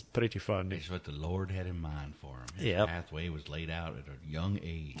was pretty funny. It's what the Lord had in mind for him. His pathway was laid out at a young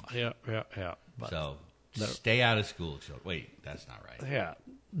age. Yeah. But so, stay out of school. Wait, that's not right. Yeah,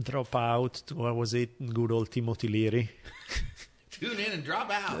 drop out to, what was it, good old Timothy Leary. Tune in and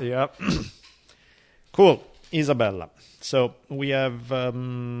drop out. Yep. Cool. Isabella. So we have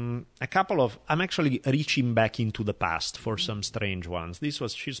a couple of... I'm actually reaching back into the past for some strange ones.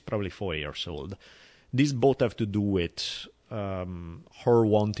 She's probably 4 years old. These both have to do with her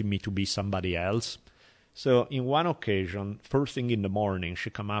wanting me to be somebody else. So in one occasion, first thing in the morning,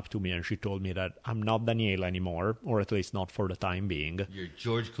 she come up to me and she told me that I'm not Danielle anymore, or at least not for the time being. You're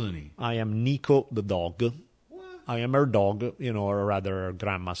George Clooney. I am Nico the dog. I am her dog, or rather her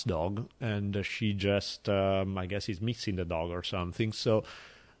grandma's dog, and she just, I guess, is missing the dog or something. So,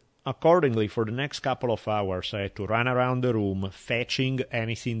 accordingly, for the next couple of hours, I had to run around the room, fetching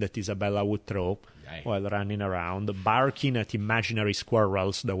anything that Isabella would throw while running around, barking at imaginary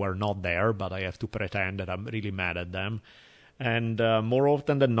squirrels that were not there, but I have to pretend that I'm really mad at them. And more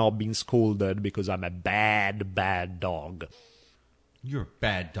often than not, being scolded because I'm a bad, bad dog. You're a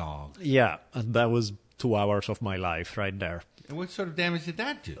bad dog. Yeah, and that was 2 hours of my life right there. And what sort of damage did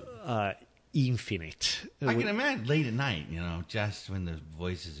that do? Infinite. I can imagine late at night, just when the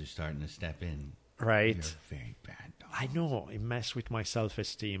voices are starting to step in. Right. You're a very bad dog. I know. It messed with my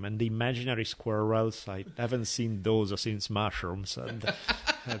self-esteem. And the imaginary squirrels, I haven't seen those since mushrooms. And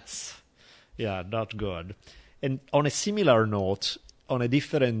that's, not good. And on a similar note, on a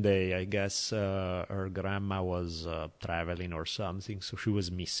different day, I guess her grandma was traveling or something, so she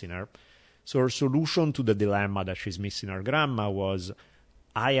was missing her. So her solution to the dilemma that she's missing her grandma was,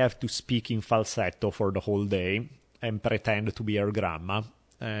 I have to speak in falsetto for the whole day and pretend to be her grandma,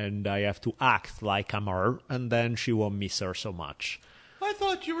 and I have to act like I'm her, and then she won't miss her so much. I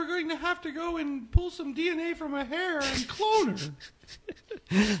thought you were going to have to go and pull some DNA from a hair and clone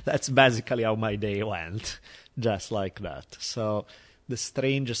her. That's basically how my day went, just like that. So the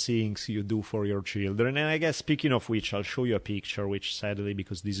strange things you do for your children. And I guess, speaking of which, I'll show you a picture, which sadly,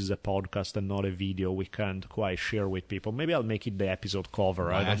 because this is a podcast and not a video, we can't quite share with people. Maybe I'll make it the episode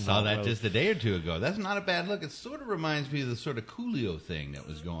cover. I saw that just a day or two ago. That's not a bad look. It sort of reminds me of the sort of Coolio thing that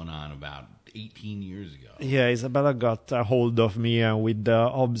was going on about 18 years ago. Yeah, Isabella got a hold of me with the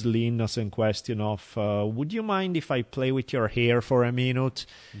obviously innocent question of, would you mind if I play with your hair for a minute?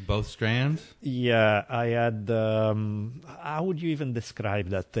 Both strands? Yeah, I had... how would you even describe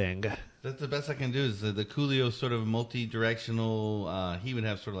that thing? That's the best I can do is the Coolio sort of multi-directional, he would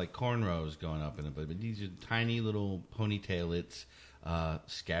have sort of like cornrows going up in it, but these are tiny little ponytailets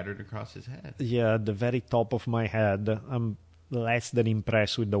scattered across his head. Yeah, at the very top of my head. I'm less than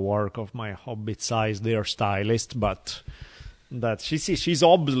impressed with the work of my hobbit-sized hairstylist, but that she's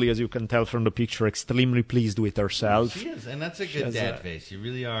obviously, as you can tell from the picture, extremely pleased with herself. She is, and that's a good dad face. You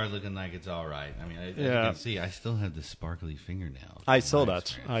really are looking like it's all right. I mean, as you can see, I still have the sparkly fingernails. I saw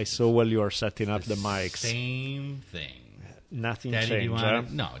that. I saw while you were setting up the mics. Same thing. Nothing Daddy,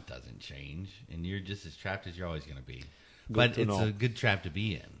 changed. No, it doesn't change. And you're just as trapped as you're always going to be. Good but it's a good trap to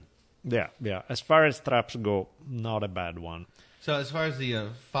be in. Yeah. As far as traps go, not a bad one. So as far as the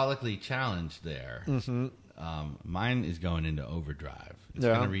follically challenged there, mine is going into overdrive. It's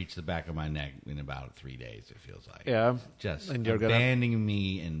going to reach the back of my neck in about 3 days, it feels like. Yeah. Just and you're abandoning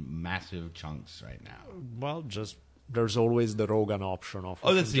me in massive chunks right now. Well, there's always the Rogan option of.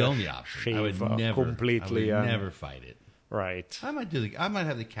 Oh, that's the only option. I would never completely. I would never fight it. Right. I might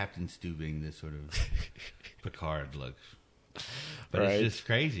have the Captain Steubing, this sort of Picard look. But it's just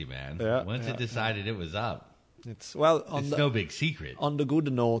crazy, man. Yeah, Once it decided it was up, it's no big secret. On the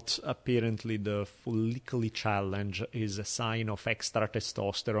good note, apparently the follically challenge is a sign of extra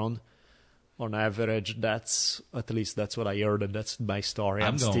testosterone. On average, that's what I heard, and that's my story.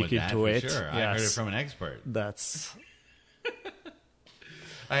 I'm going sticking with that to for it. sure. Yes. I heard it from an expert. That's.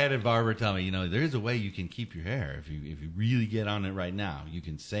 I had a barber tell me, there's a way you can keep your hair. If you really get on it right now, you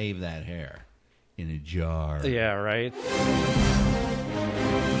can save that hair in a jar. Yeah, right.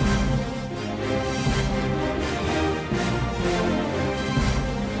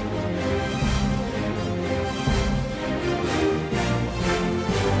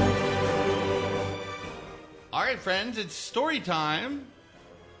 All right, friends, it's story time.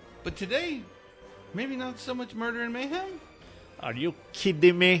 But today, maybe not so much murder and mayhem. Are you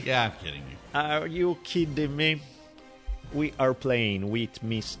kidding me? Yeah, I'm kidding you. Are you kidding me? We are playing with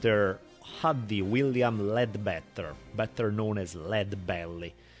Mr. Huddy William Ledbetter, better known as Lead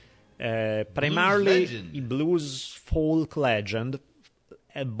Belly. Primarily a blues folk legend,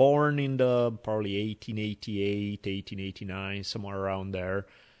 born in the probably 1888, 1889, somewhere around there.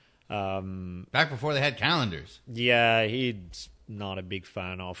 Back before they had calendars. Yeah, he's not a big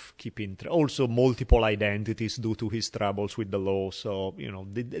fan of keeping also multiple identities due to his troubles with the law, so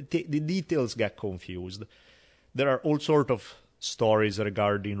the details get confused. There are all sort of stories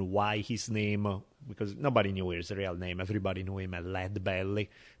regarding why his name, because nobody knew his real name, everybody knew him as Lead Belly,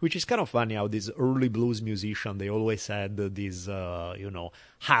 which is kind of funny how these early blues musicians, they always had this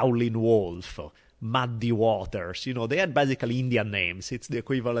Howlin' Wolf, Muddy Waters, they had basically Indian names. It's the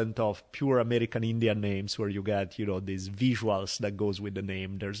equivalent of pure American Indian names where you get, these visuals that goes with the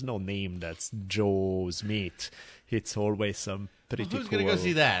name. There's no name that's Joe Smith. It's always some pretty cool. Who's going to go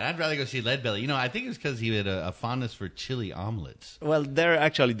see that? I'd rather go see Leadbelly. I think it's because he had a fondness for chili omelets. Well, there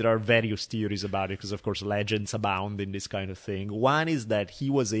are various theories about it because, of course, legends abound in this kind of thing. One is that he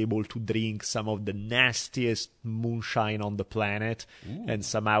was able to drink some of the nastiest moonshine on the planet and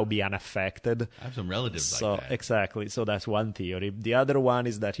somehow be unaffected. I have some relatives like that. Exactly. So that's one theory. The other one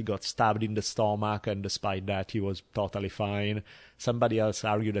is that he got stabbed in the stomach, and despite that, he was totally fine. Somebody else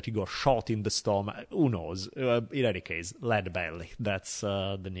argued that he got shot in the stomach. Who knows? In any case, Lead Belly. That's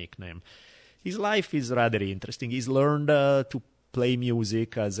the nickname. His life is rather interesting. He's learned to play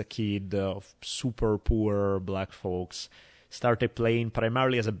music as a kid of super poor black folks. Started playing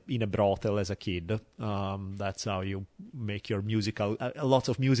primarily in a brothel as a kid. That's how you make your lots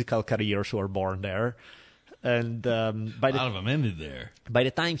of musical careers who are born there. And a lot of them ended there. By the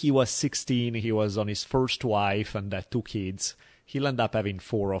time he was 16, he was on his first wife and had 2 kids. He'll end up having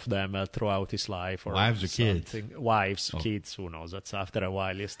 4 of them throughout his life. Or wives or something. kids? Wives, kids, who knows? That's after a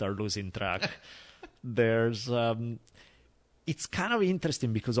while you start losing track. There's... it's kind of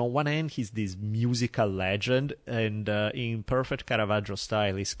interesting because on one hand he's this musical legend, and in perfect Caravaggio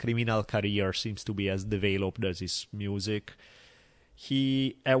style, his criminal career seems to be as developed as his music.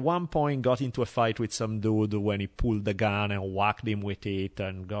 He, at one point, got into a fight with some dude when he pulled the gun and whacked him with it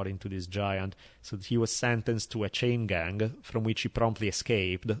and got into this giant. So he was sentenced to a chain gang from which he promptly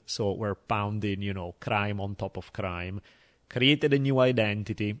escaped. So we're pounding, crime on top of crime. Created a new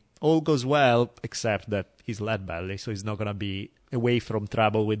identity. All goes well, except that he's Lead Belly, so he's not going to be away from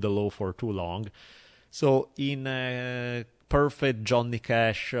trouble with the law for too long. So in perfect Johnny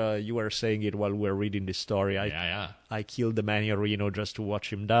Cash, you were saying it while we were reading this story. I killed the man in Reno just to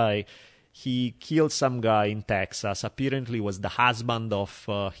watch him die. He killed some guy in Texas. Apparently was the husband of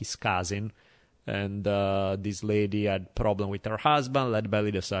his cousin. And this lady had problem with her husband. Lead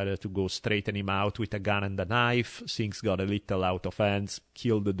Belly decided to go straighten him out with a gun and a knife. Things got a little out of hands.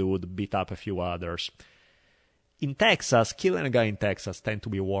 Killed the dude, beat up a few others. in Texas, killing a guy in Texas tend to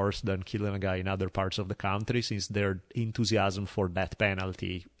be worse than killing a guy in other parts of the country, since their enthusiasm for death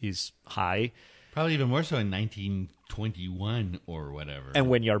penalty is high. Probably even more so in 1921 or whatever. And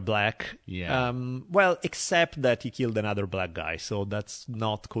when you're black. Yeah. Well, except that he killed another black guy, so that's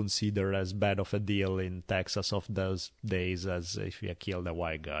not considered as bad of a deal in Texas of those days as if he had killed a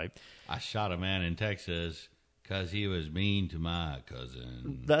white guy. I shot a man in Texas because he was mean to my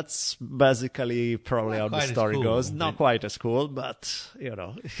cousin. That's basically probably how the story goes. Not quite as cool, but,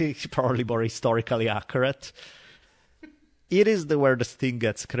 probably more historically accurate. It is where the thing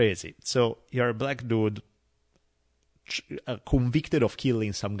gets crazy. So you're a black dude convicted of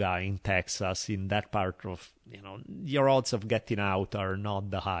killing some guy in Texas, in that part of, your odds of getting out are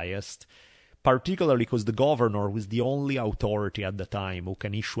not the highest, particularly because the governor was the only authority at the time who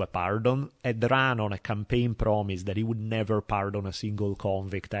can issue a pardon, had run on a campaign promise that he would never pardon a single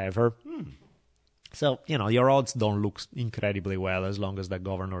convict ever. So, your odds don't look incredibly well as long as that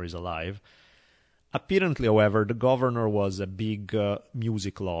governor is alive. Apparently, however, the governor was a big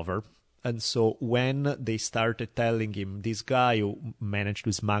music lover, and so when they started telling him this guy who managed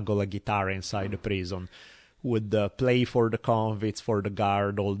to smuggle a guitar inside the prison would play for the convicts, for the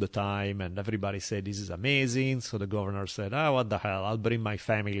guard all the time, and everybody said, this is amazing. So the governor said, what the hell, I'll bring my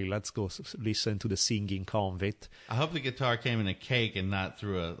family, let's go listen to the singing convict. I hope the guitar came in a cake and not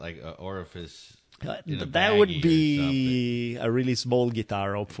through an orifice. That would be a really small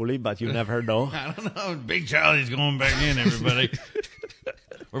guitar, hopefully, but you never know. I don't know. Big Charlie's going back in, everybody.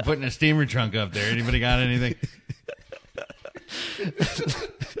 We're putting a steamer trunk up there. Anybody got anything?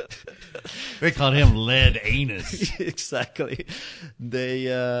 They called him Lead Anus. Exactly.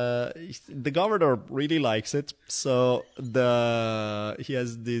 The governor really likes it. So he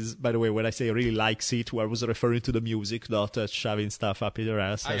has this, by the way, when I say really likes it, I was referring to the music, not shoving stuff up in your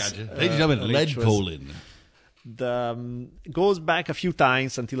ass. I got you. Ladies and gentlemen, Lead Colon. Goes back a few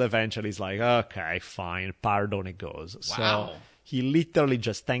times until eventually he's like, okay, fine, pardon, it goes. Wow. So he literally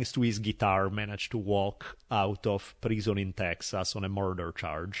just, thanks to his guitar, managed to walk out of prison in Texas on a murder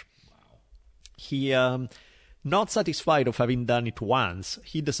charge. He, not satisfied of having done it once,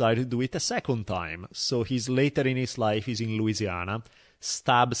 he decided to do it a second time. So he's later in his life, he's in Louisiana,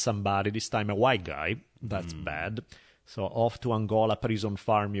 stabs somebody, this time a white guy. That's bad. So off to Angola prison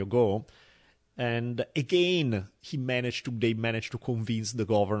farm you go. And again, they managed to convince the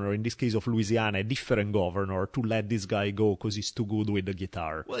governor, in this case of Louisiana, a different governor, to let this guy go because he's too good with the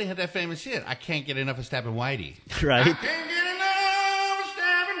guitar. Well, he had that famous shit, I can't get enough of stabbing Whitey. Right. I can't get enough of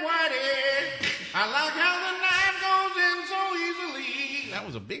stabbing Whitey. I like how the night goes in so easily. That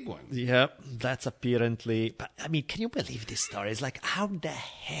was a big one. Yeah, that's apparently... But, I mean, can you believe this story? It's like, how the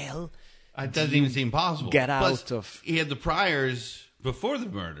hell... It doesn't even seem possible. Get out Plus, of... He had the priors before the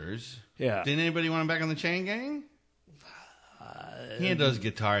murders. Yeah. Didn't anybody want him back on the chain gang? He had those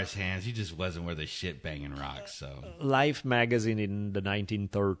guitarist hands. He just wasn't worth a shit banging rocks. So Life magazine in the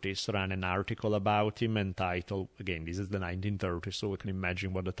 1930s ran an article about him entitled, again, this is the 1930s, so we can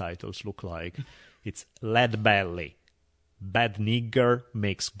imagine what the titles look like. It's Lead Belly. Bad nigger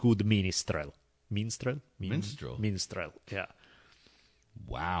makes good minstrel. Minstrel? Minstrel. Minstrel, yeah.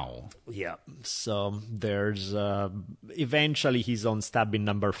 Wow. Yeah, so there's eventually he's on stabbing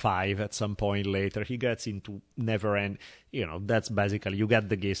number 5 at some point later. He gets into never end, that's basically, you get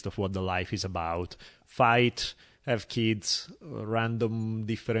the gist of what the life is about. Fight, have kids, random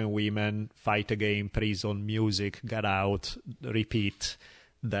different women, fight again, prison, music, get out, repeat.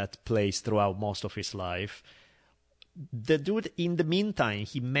 That plays throughout most of his life. The dude, in the meantime,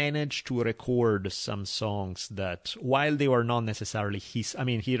 he managed to record some songs that, while they were not necessarily his,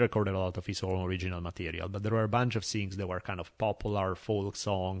 he recorded a lot of his own original material, but there were a bunch of things that were kind of popular folk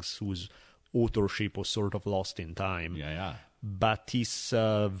songs whose authorship was sort of lost in time. Yeah. But his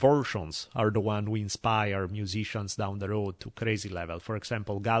versions are the one who inspire musicians down the road to crazy level. For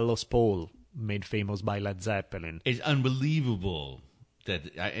example, Gallows Pole, made famous by Led Zeppelin. It's unbelievable that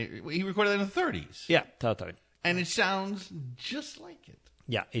he recorded it in the 30s. Yeah, totally. And it sounds just like it.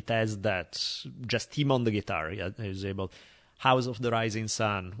 Yeah, it has that. Just him on the guitar. Yeah, he was able. House of the Rising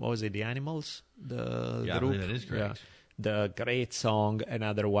Sun. What was it? The Animals? The yeah, group? I believe that is correct. Yeah. The great song,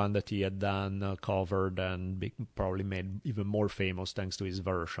 another one that he had done, covered, and probably made even more famous thanks to his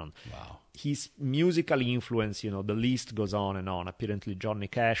version. Wow. His musical influence, the list goes on and on. Apparently, Johnny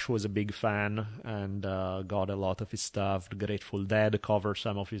Cash was a big fan and got a lot of his stuff. The Grateful Dead covered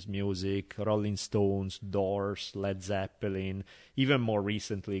some of his music. Rolling Stones, Doors, Led Zeppelin. Even more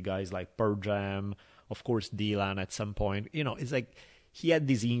recently, guys like Pearl Jam, of course, Dylan at some point. It's like he had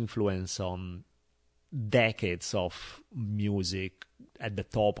this influence on decades of music at the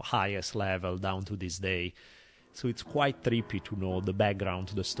top, highest level down to this day. So it's quite trippy to know the background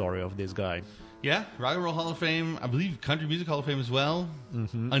to the story of this guy. Yeah, Rock and Roll Hall of Fame. I believe Country Music Hall of Fame as well.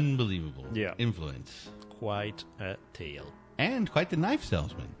 Mm-hmm. Unbelievable. Yeah. Influence. Quite a tale. And quite the knife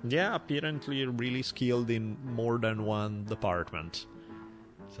salesman. Yeah, apparently really skilled in more than one department.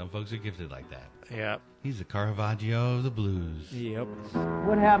 Some folks are gifted like that. Yeah. He's the Caravaggio of the blues. Yep.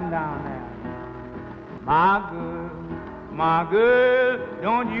 What happened down there? My girl,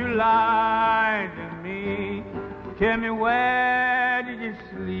 don't you lie to me. Tell me, where did you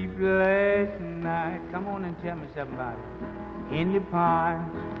sleep last night? Come on and tell me something about it. In the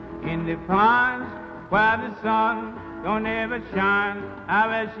pines, where the sun don't ever shine.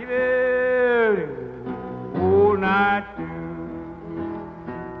 I bet you all night through.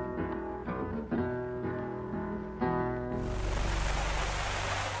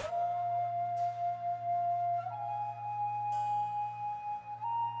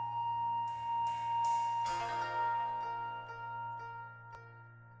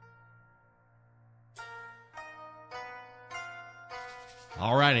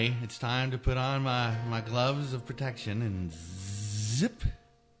 Alrighty, it's time to put on my gloves of protection and zip.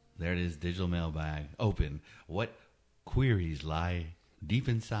 There it is, digital mailbag. Open. What queries lie deep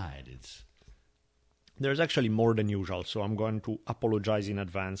inside? There's actually more than usual, so I'm going to apologize in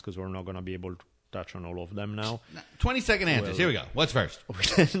advance because we're not going to be able to touch on all of them now. 20-second answers. Here we go. What's first?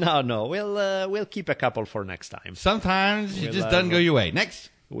 No. We'll keep a couple for next time. Sometimes it just doesn't go your way.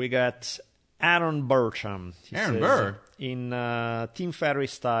 Next. We got Aaron Burcham. Aaron Burr? In Tim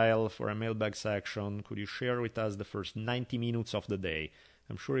Ferriss style for a mailbag section, could you share with us the first 90 minutes of the day?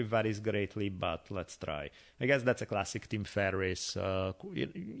 I'm sure it varies greatly, but let's try. I guess that's a classic Tim Ferriss.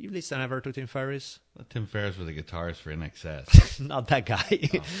 You listen ever to Tim Ferriss? Tim Ferriss was a guitarist for NXS. Not that guy.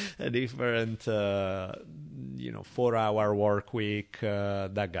 A different, 4-hour work week,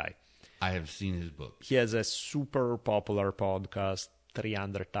 that guy. I have seen his book. He has a super popular podcast,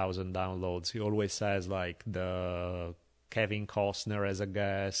 300,000 downloads. He always says like the Kevin Costner as a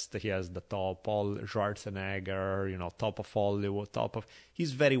guest. He has the top, Paul Schwarzenegger, top of Hollywood,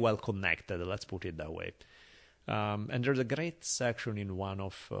 he's very well connected, let's put it that way. And there's a great section in one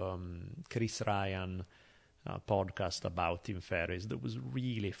of Chris Ryan podcast about Tim Ferriss that was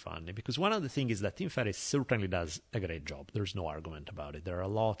really funny, because one of the things is that Tim Ferriss certainly does a great job. There's no argument about it. There are a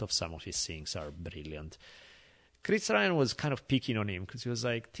lot of some of his things are brilliant. Chris Ryan was kind of picking on him because he was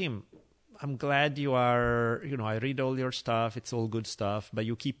like, Tim, I'm glad you are, I read all your stuff, it's all good stuff, but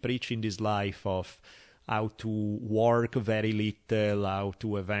you keep preaching this life of how to work very little, how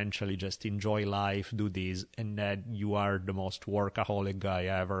to eventually just enjoy life, do this, and that you are the most workaholic guy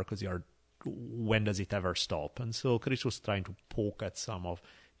ever because when does it ever stop? And so Chris was trying to poke at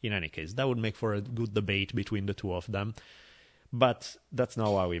in any case, that would make for a good debate between the two of them. But that's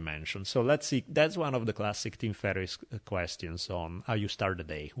not what we mentioned. So let's see. That's one of the classic Tim Ferriss questions on how you start the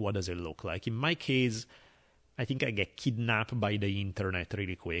day. What does it look like? In my case, I think I get kidnapped by the internet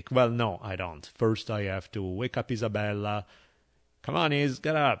really quick. Well, no, I don't. First, I have to wake up Isabella. Come on, Is,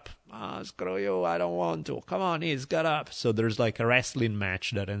 get up. Screw you, I don't want to. Come on, Is, get up. So there's like a wrestling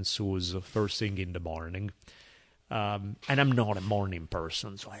match that ensues first thing in the morning. And I'm not a morning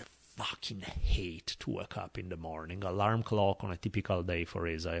person, so I fucking hate to wake up in the morning. Alarm clock on a typical day for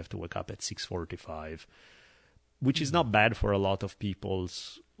Is, I have to wake up at 6:45, which is not bad for a lot of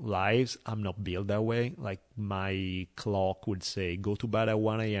people's lives. I'm not built that way. Like my clock would say, go to bed at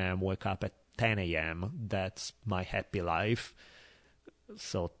 1 a.m., wake up at 10 a.m. That's my happy life.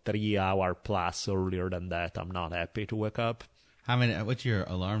 So 3 hour plus earlier than that, I'm not happy to wake up. What's your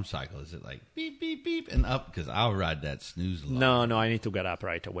alarm cycle? Is it like beep, beep, beep and up? Because I'll ride that snooze alarm. No, I need to get up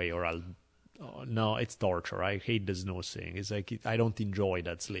right away or no, it's torture. I hate the snoozing. It's like, I don't enjoy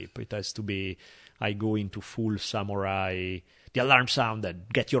that sleep. It has to be, I go into full samurai. The alarm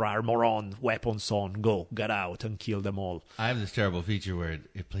sounded, get your armor on, weapons on, go, get out and kill them all. I have this terrible feature where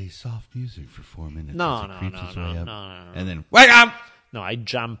it plays soft music for 4 minutes. No. And then, wake up! No, I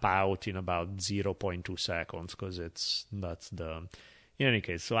jump out in about 0.2 seconds because in any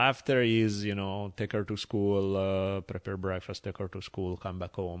case. So after is, take her to school, prepare breakfast, take her to school, come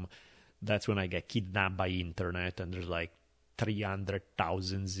back home. That's when I get kidnapped by internet and there's like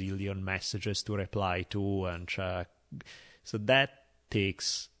 300,000 zillion messages to reply to and check. So that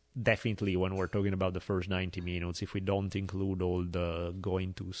takes definitely, when we're talking about the first 90 minutes, if we don't include all the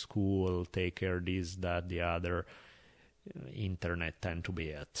going to school, take care, this, that, the other, internet tend to be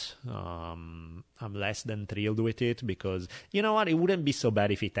it. I'm less than thrilled with it because, you know what, it wouldn't be so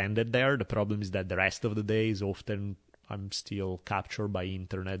bad if it ended there. The problem is that the rest of the day is often I'm still captured by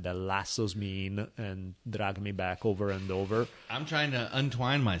internet that lassos me in and drag me back over and over. I'm trying to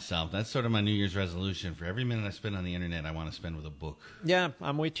untwine myself. That's sort of my New Year's resolution. For every minute I spend on the internet, I want to spend with a book. Yeah,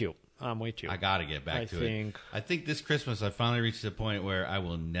 I'm with you. I got to get back to it. I think this Christmas I finally reached the point where I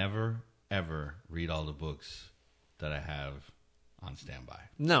will never, ever read all the books that I have on standby.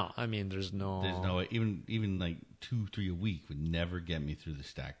 No, I mean, there's no way. Even like 2-3 a week would never get me through the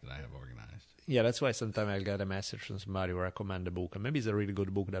stack that I have organized. Yeah, that's why sometimes I'll get a message from somebody who recommend a book, and maybe it's a really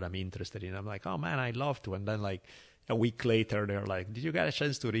good book that I'm interested in. I'm like, oh man, I'd love to. And then like a week later, they're like, did you get a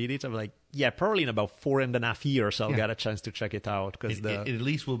chance to read it? I'm like, yeah, probably in about 4.5 years I'll get a chance to check it out. Because it at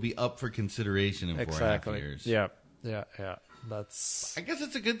least will be up for consideration in 4.5 years. Yeah. I guess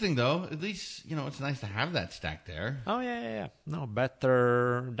it's a good thing, though. At least, it's nice to have that stack there. Oh, yeah. No,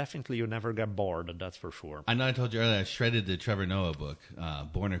 better. Definitely you never get bored, that's for sure. I know I told you earlier, I shredded the Trevor Noah book,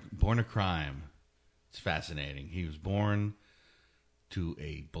 Born a Crime. It's fascinating. He was born to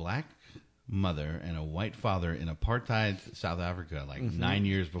a black mother and a white father in apartheid South Africa, 9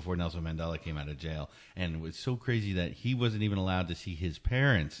 years before Nelson Mandela came out of jail. And it was so crazy that he wasn't even allowed to see his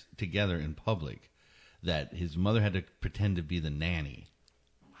parents together in public, that his mother had to pretend to be the nanny.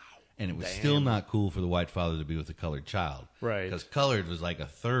 And it was still not cool for the white father to be with a colored child. Right. Because colored was like a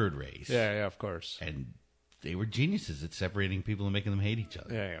third race. Yeah, of course. And they were geniuses at separating people and making them hate each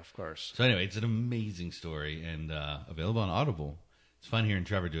other. Yeah, of course. So anyway, it's an amazing story and available on Audible. It's fun hearing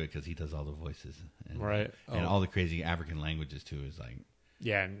Trevor do it because he does all the voices. And, right. And all the crazy African languages, too, is like...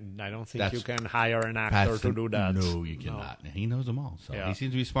 Yeah, I don't think you can hire an actor to do that. No, you cannot. And he knows them all. So he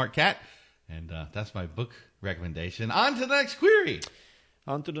seems to be a smart cat. And that's my book recommendation. On to the next query.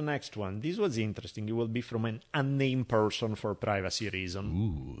 On to the next one. This was interesting. It will be from an unnamed person for privacy reason.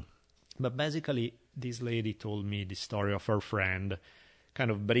 Ooh. But basically, this lady told me the story of her friend kind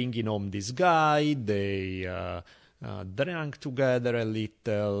of bringing home this guy. They drank together a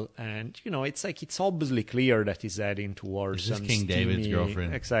little. And, it's obviously clear that he's heading towards some King David's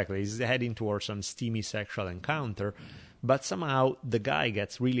girlfriend? Exactly. He's heading towards some steamy sexual encounter. But somehow the guy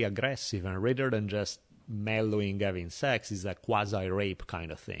gets really aggressive, and rather than just mellowing, having sex, is a quasi-rape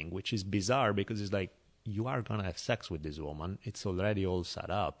kind of thing, which is bizarre because it's like, you are going to have sex with this woman. It's already all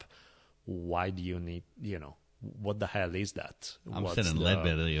set up. Why do you need, what the hell is that? I'm sending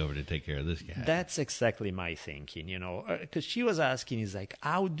Leadbelly over to take care of this guy. That's exactly my thinking, because she was asking, is like,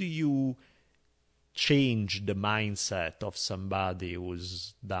 how do you change the mindset of somebody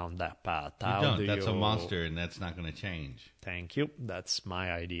who's down that path? That's a monster, and that's not going to change. Thank you. That's my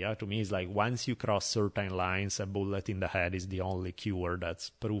idea. To me, it's like once you cross certain lines, a bullet in the head is the only cure that's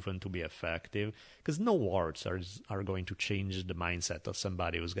proven to be effective. Because no words are going to change the mindset of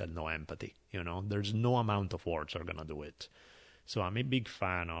somebody who's got no empathy. There's no amount of words are going to do it. So I'm a big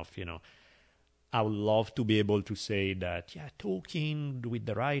fan of, I would love to be able to say that, talking with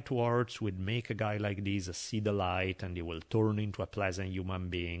the right words would make a guy like this see the light and he will turn into a pleasant human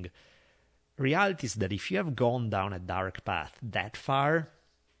being. Reality is that if you have gone down a dark path that far,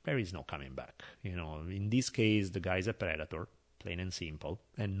 there is no coming back. In this case, the guy's a predator, plain and simple,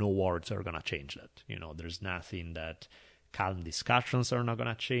 and no words are going to change that. There's nothing that calm discussions are not going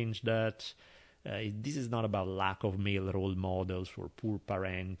to change that. This is not about lack of male role models or poor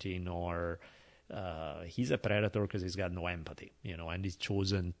parenting or... he's a predator because he's got no empathy, and he's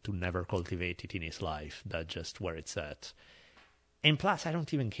chosen to never cultivate it in his life. That's just where it's at. And plus, I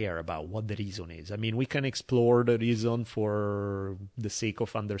don't even care about what the reason is. I mean, we can explore the reason for the sake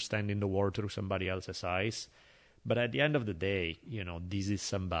of understanding the world through somebody else's eyes. But at the end of the day, this is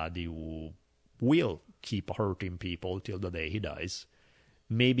somebody who will keep hurting people till the day he dies.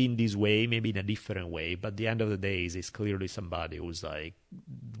 Maybe in this way, maybe in a different way, but at the end of the day, is clearly somebody who's like,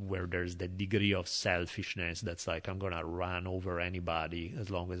 where there's the degree of selfishness that's like, I'm going to run over anybody as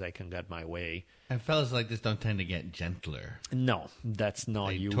long as I can get my way. And fellas like this don't tend to get gentler. No, that's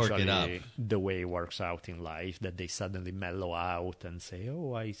not usually the way it works out in life, that they suddenly mellow out and say,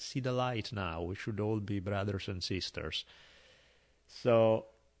 oh, I see the light now. We should all be brothers and sisters. So...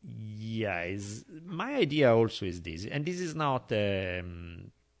 yeah, my idea also is this, and this is not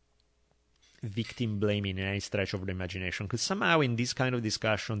victim blaming in any stretch of the imagination, because somehow in this kind of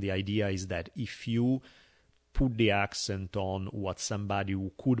discussion, the idea is that if you put the accent on what somebody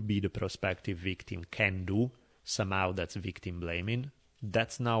who could be the prospective victim can do, somehow that's victim blaming.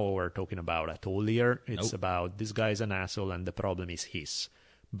 That's not what we're talking about at all here. It's about this guy's an asshole and the problem is his.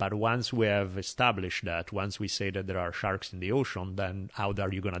 But once we have established that, once we say that there are sharks in the ocean, then how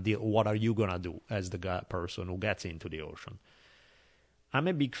are you going to deal? What are you going to do as the person who gets into the ocean? I'm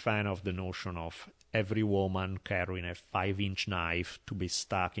a big fan of the notion of every woman carrying a 5-inch knife to be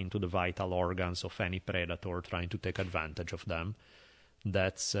stuck into the vital organs of any predator trying to take advantage of them.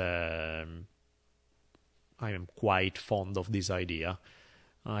 That's I am quite fond of this idea.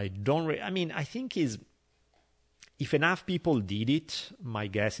 I think if enough people did it, my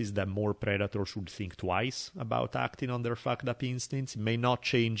guess is that more predators would think twice about acting on their fucked up instincts. It may not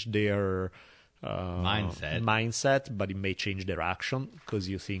change their mindset, but it may change their action because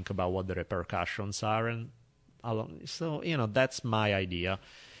you think about what the repercussions are. And so, that's my idea.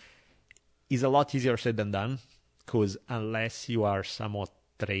 It's a lot easier said than done because unless you are somewhat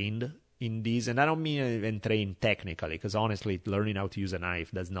trained in this, and I don't mean even trained technically, because honestly, learning how to use a knife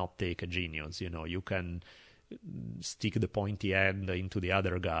does not take a genius. You can stick the pointy end into the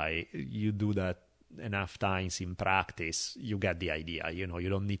other guy. You do that enough times in practice, you get the idea. You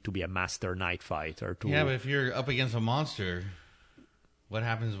don't need to be a master knife fighter to... Yeah, but if you're up against a monster, what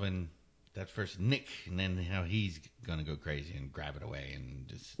happens when that first nick, and then he's going to go crazy and grab it away and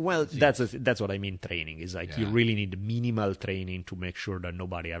just... Well, that's what I mean training. Is like you really need minimal training to make sure that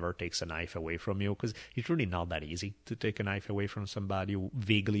nobody ever takes a knife away from you, because it's really not that easy to take a knife away from somebody who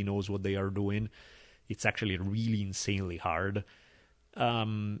vaguely knows what they are doing. It's actually really insanely hard.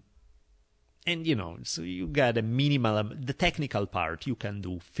 And, so you get a minimal... The technical part you can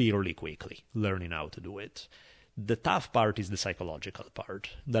do fairly quickly, learning how to do it. The tough part is the psychological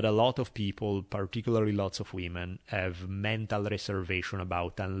part, that a lot of people, particularly lots of women, have mental reservation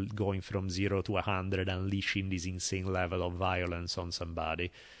about going from 0 to 100, unleashing this insane level of violence on somebody.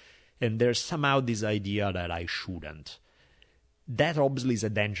 And there's somehow this idea that I shouldn't. That obviously is a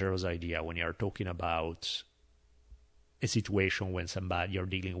dangerous idea when you're talking about a situation when you're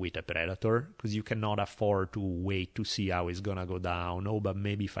dealing with a predator, because you cannot afford to wait to see how it's going to go down. Oh, but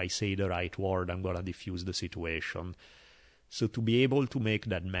maybe if I say the right word, I'm going to diffuse the situation. So to be able to make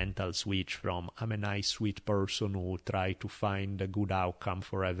that mental switch from I'm a nice, sweet person who try to find a good outcome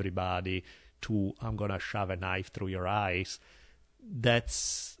for everybody to I'm going to shove a knife through your eyes,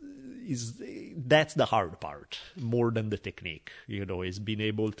 that's the hard part more than the technique, is being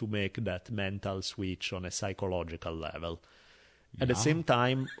able to make that mental switch on a psychological level. At the same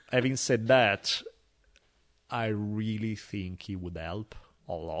time, having said that, I really think it would help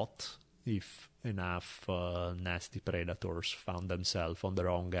a lot if enough nasty predators found themselves on the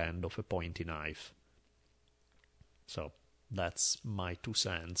wrong end of a pointy knife. So that's my 2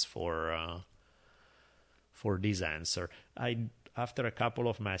 cents for this answer. After a couple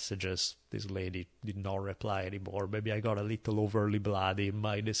of messages, this lady did not reply anymore. Maybe I got a little overly bloody in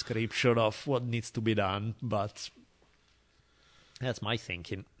my description of what needs to be done, but that's my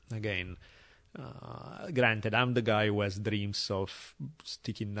thinking. Again, granted, I'm the guy who has dreams of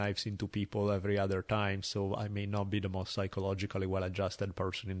sticking knives into people every other time, so I may not be the most psychologically well-adjusted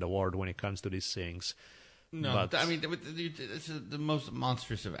person in the world when it comes to these things. No, but, I mean, it's the most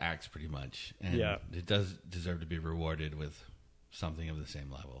monstrous of acts, pretty much. And it does deserve to be rewarded with something of the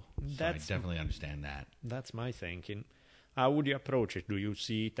same level. So I definitely understand that. That's my thinking. How would you approach it? Do you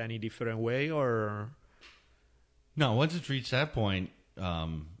see it any different way, or? No, once it's reached that point,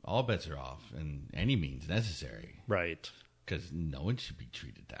 all bets are off, and any means necessary. Right. Because no one should be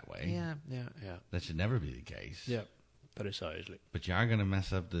treated that way. Yeah. That should never be the case. Yeah, precisely. But you are going to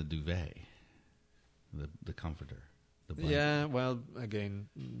mess up the duvet, the comforter. Yeah, well, again,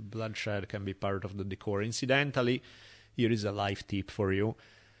 bloodshed can be part of the decor. Incidentally, here is a life tip for you.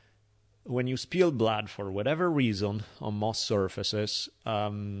 When you spill blood for whatever reason on most surfaces,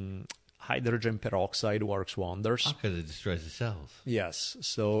 hydrogen peroxide works wonders. Because it destroys the cells. Yes,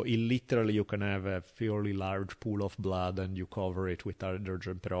 so you can have a fairly large pool of blood and you cover it with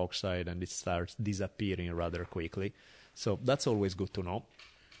hydrogen peroxide and it starts disappearing rather quickly. So that's always good to know.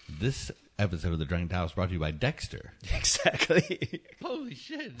 This episode of The Drunken Taoist brought to you by Dexter. Exactly. Holy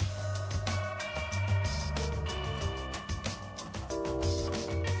shit.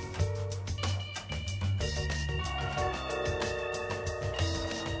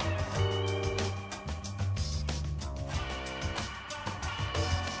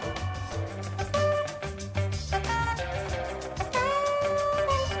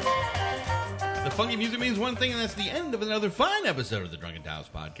 Funky music means one thing, and that's the end of another fine episode of the Drunken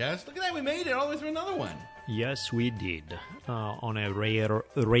Taoist podcast. Look at that, we made it all the way through another one. Yes, we did. On a rare,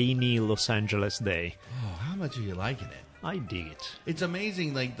 rainy Los Angeles day. Oh, how much are you liking it? I dig it. It's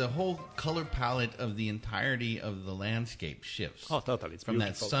amazing, like the whole color palette of the entirety of the landscape shifts. Oh, totally. It's from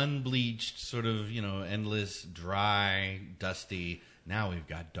beautiful. That sun-bleached, sort of, endless, dry, dusty. Now we've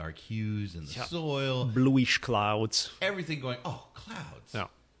got dark hues in the soil. Bluish clouds. Everything going, clouds. Yeah.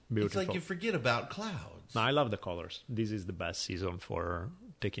 Beautiful. It's like you forget about clouds. No, I love the colors. This is the best season for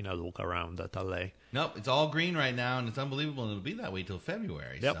taking a look around at LA. Nope, it's all green right now, and it's unbelievable, and it'll be that way till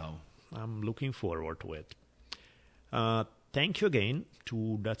February. Yep. So I'm looking forward to it. Thank you again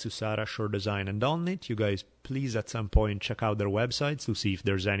to Datsusara Shore Design and Onnit. You guys, please at some point check out their websites to see if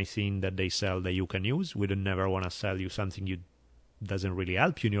there's anything that they sell that you can use. We don't never want to sell you something you doesn't really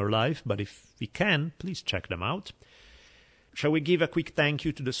help you in your life, but if we can, please check them out. Shall we give a quick thank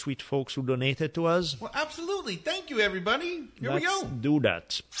you to the sweet folks who donated to us? well, absolutely. Thank you, everybody. Here we Let's go. do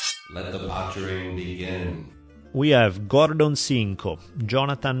that. Let the pottering begin. We have Gordon Cinco,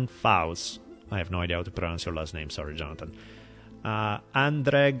 Jonathan Faust. I have no idea how to pronounce your last name. Sorry, Jonathan.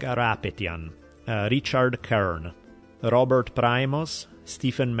 Andreg Rapetian, Richard Kern, Robert Primos,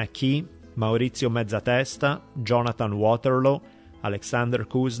 Stephen McKee, Maurizio Mezzatesta, Jonathan Waterloo, Alexander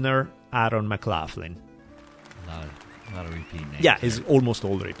Kuzner, Aaron McLaughlin. A lot of repeat names. Yeah, it's almost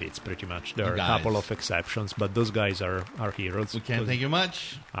all repeats, pretty much. There are a guys. couple of exceptions, but those guys are heroes. We can't thank you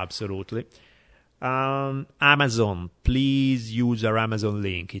much. Absolutely. Amazon, please use our Amazon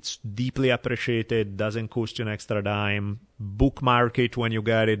link. It's deeply appreciated, doesn't cost you an extra dime. Bookmark it when you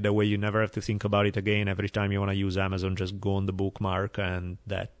get it, that way you never have to think about it again. Every time you want to use Amazon, just go on the bookmark and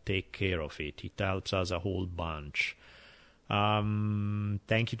that take care of it. It helps us a whole bunch.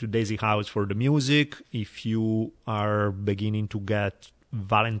 Thank you to Daisy House for the music. If you are beginning to get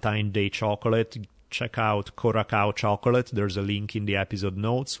Valentine's Day chocolate, check out Curacao Chocolate. There's a link in the episode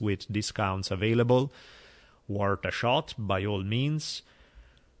notes with discounts available. Worth a shot, by all means.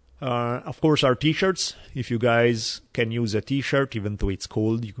 Of course, our t-shirts. If you guys can use a t-shirt, even though it's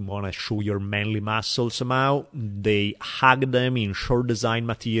cold, you want to show your manly muscle somehow, they hug them in short design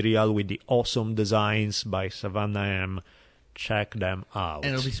material with the awesome designs by Savannah M. Check them out.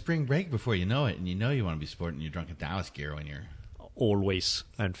 And it'll be spring break before you know it, and you know you want to be sporting your Drunken Taoist gear when you're... Always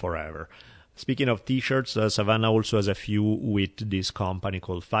and forever. Speaking of t-shirts, Savannah also has a few with this company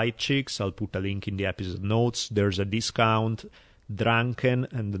called Fight Chicks. I'll put a link in the episode notes. There's a discount, Drunken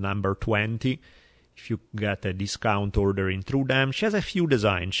and the number 20. If you get a discount ordering through them. She has a few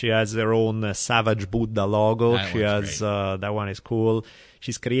designs. She has her own Savage Buddha logo. That she has that one is cool.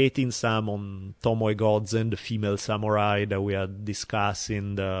 She's creating some on Tomoe Gozen, the female samurai that we had discussed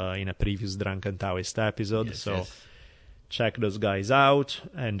in a previous Drunken Taoist episode. Yes. Check those guys out,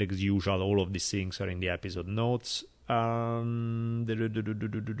 and as usual, all of these things are in the episode notes.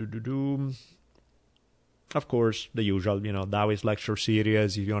 Of course, the usual, Taoist lecture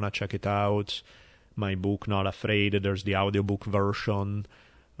series, if you want to check it out. My book, Not Afraid, there's the audiobook version,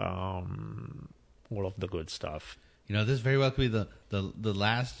 all of the good stuff. this very well could be the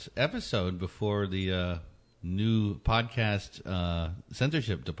last episode before the new podcast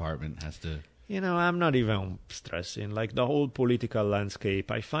censorship department has to... I'm not even stressing. Like, the whole political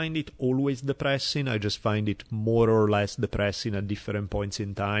landscape, I find it always depressing. I just find it more or less depressing at different points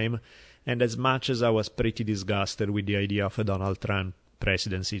in time. And as much as I was pretty disgusted with the idea of a Donald Trump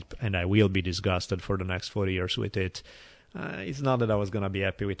presidency, and I will be disgusted for the next 4 years with it, it's not that I was going to be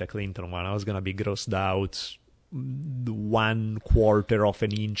happy with the Clinton one. I was going to be grossed out 1/4 of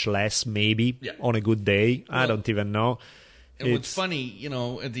an inch less, maybe, on a good day. Well, I don't even know. And what's funny,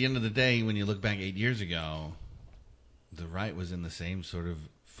 at the end of the day, when you look back 8 years ago, the right was in the same sort of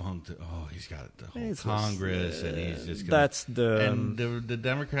funk. He's got the whole Congress, and he's just going to... And the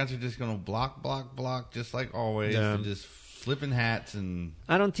Democrats are just going to block, just like always, and just flipping hats. And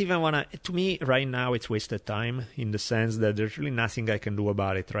I don't even want to... To me, right now, it's wasted time, in the sense that there's really nothing I can do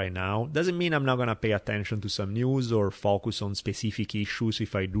about it right now. Doesn't mean I'm not going to pay attention to some news or focus on specific issues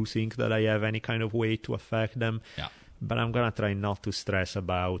if I do think that I have any kind of way to affect them. Yeah. But I'm going to try not to stress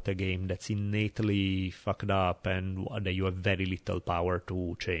about a game that's innately fucked up and that you have very little power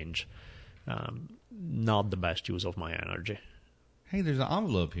to change. Not the best use of my energy. Hey, there's an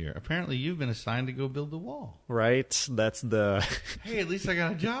envelope here. Apparently you've been assigned to go build the wall. Right? That's the... Hey, at least I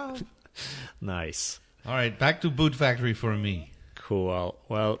got a job. Nice. All right, back to Boot Factory for me. Cool.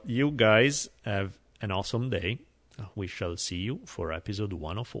 Well, you guys have an awesome day. We shall see you for episode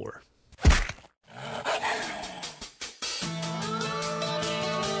 104.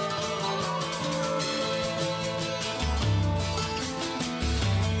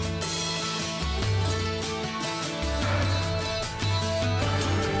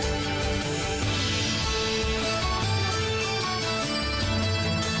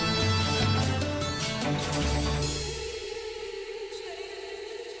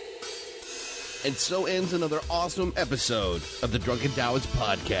 And so ends another awesome episode of the Drunken Taoist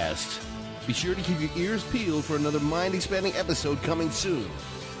podcast. Be sure to keep your ears peeled for another mind-expanding episode coming soon.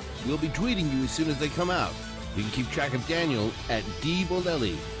 We'll be tweeting you as soon as they come out. You can keep track of Daniel at D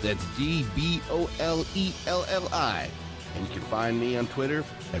Bolelli. That's DBOLELLI. And you can find me on Twitter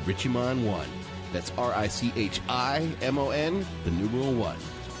at Richimon1. That's RICHIMON, the numeral 1.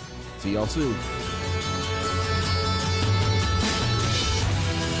 See y'all soon.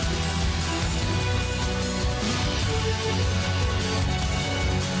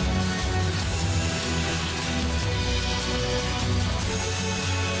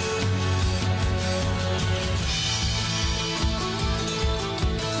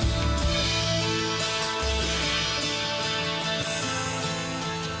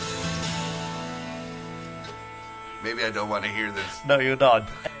 Maybe I don't want to hear this. No, you don't.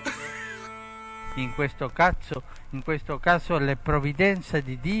 In questo caso le provvidenze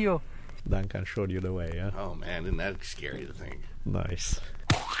di Dio. Duncan showed you the way, yeah? Oh man, isn't that scary to think? Nice.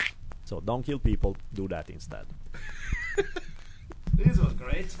 So don't kill people, do that instead. This was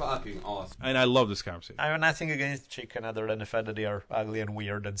great. It's fucking awesome. And I love this conversation. I have nothing against chicken other than the fact that they are ugly and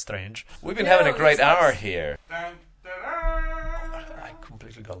weird and strange. We've been having a great hour here. I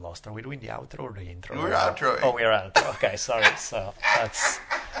completely got lost. Are we doing the outro or the intro? We're outroing. Oh, we're outro. Okay, sorry. So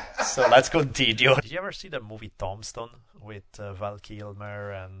let's continue. Did you ever see the movie Tombstone with Val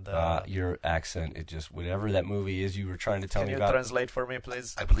Kilmer and? Your accent, it just whatever that movie is you were trying to tell me Can about. you translate for me,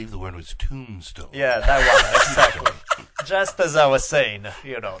 please? I believe the word was tombstone. Yeah, that one exactly. Just as I was saying,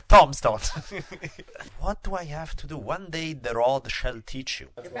 Tombstone. What do I have to do? One day the rod shall teach you.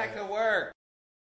 Get back to work.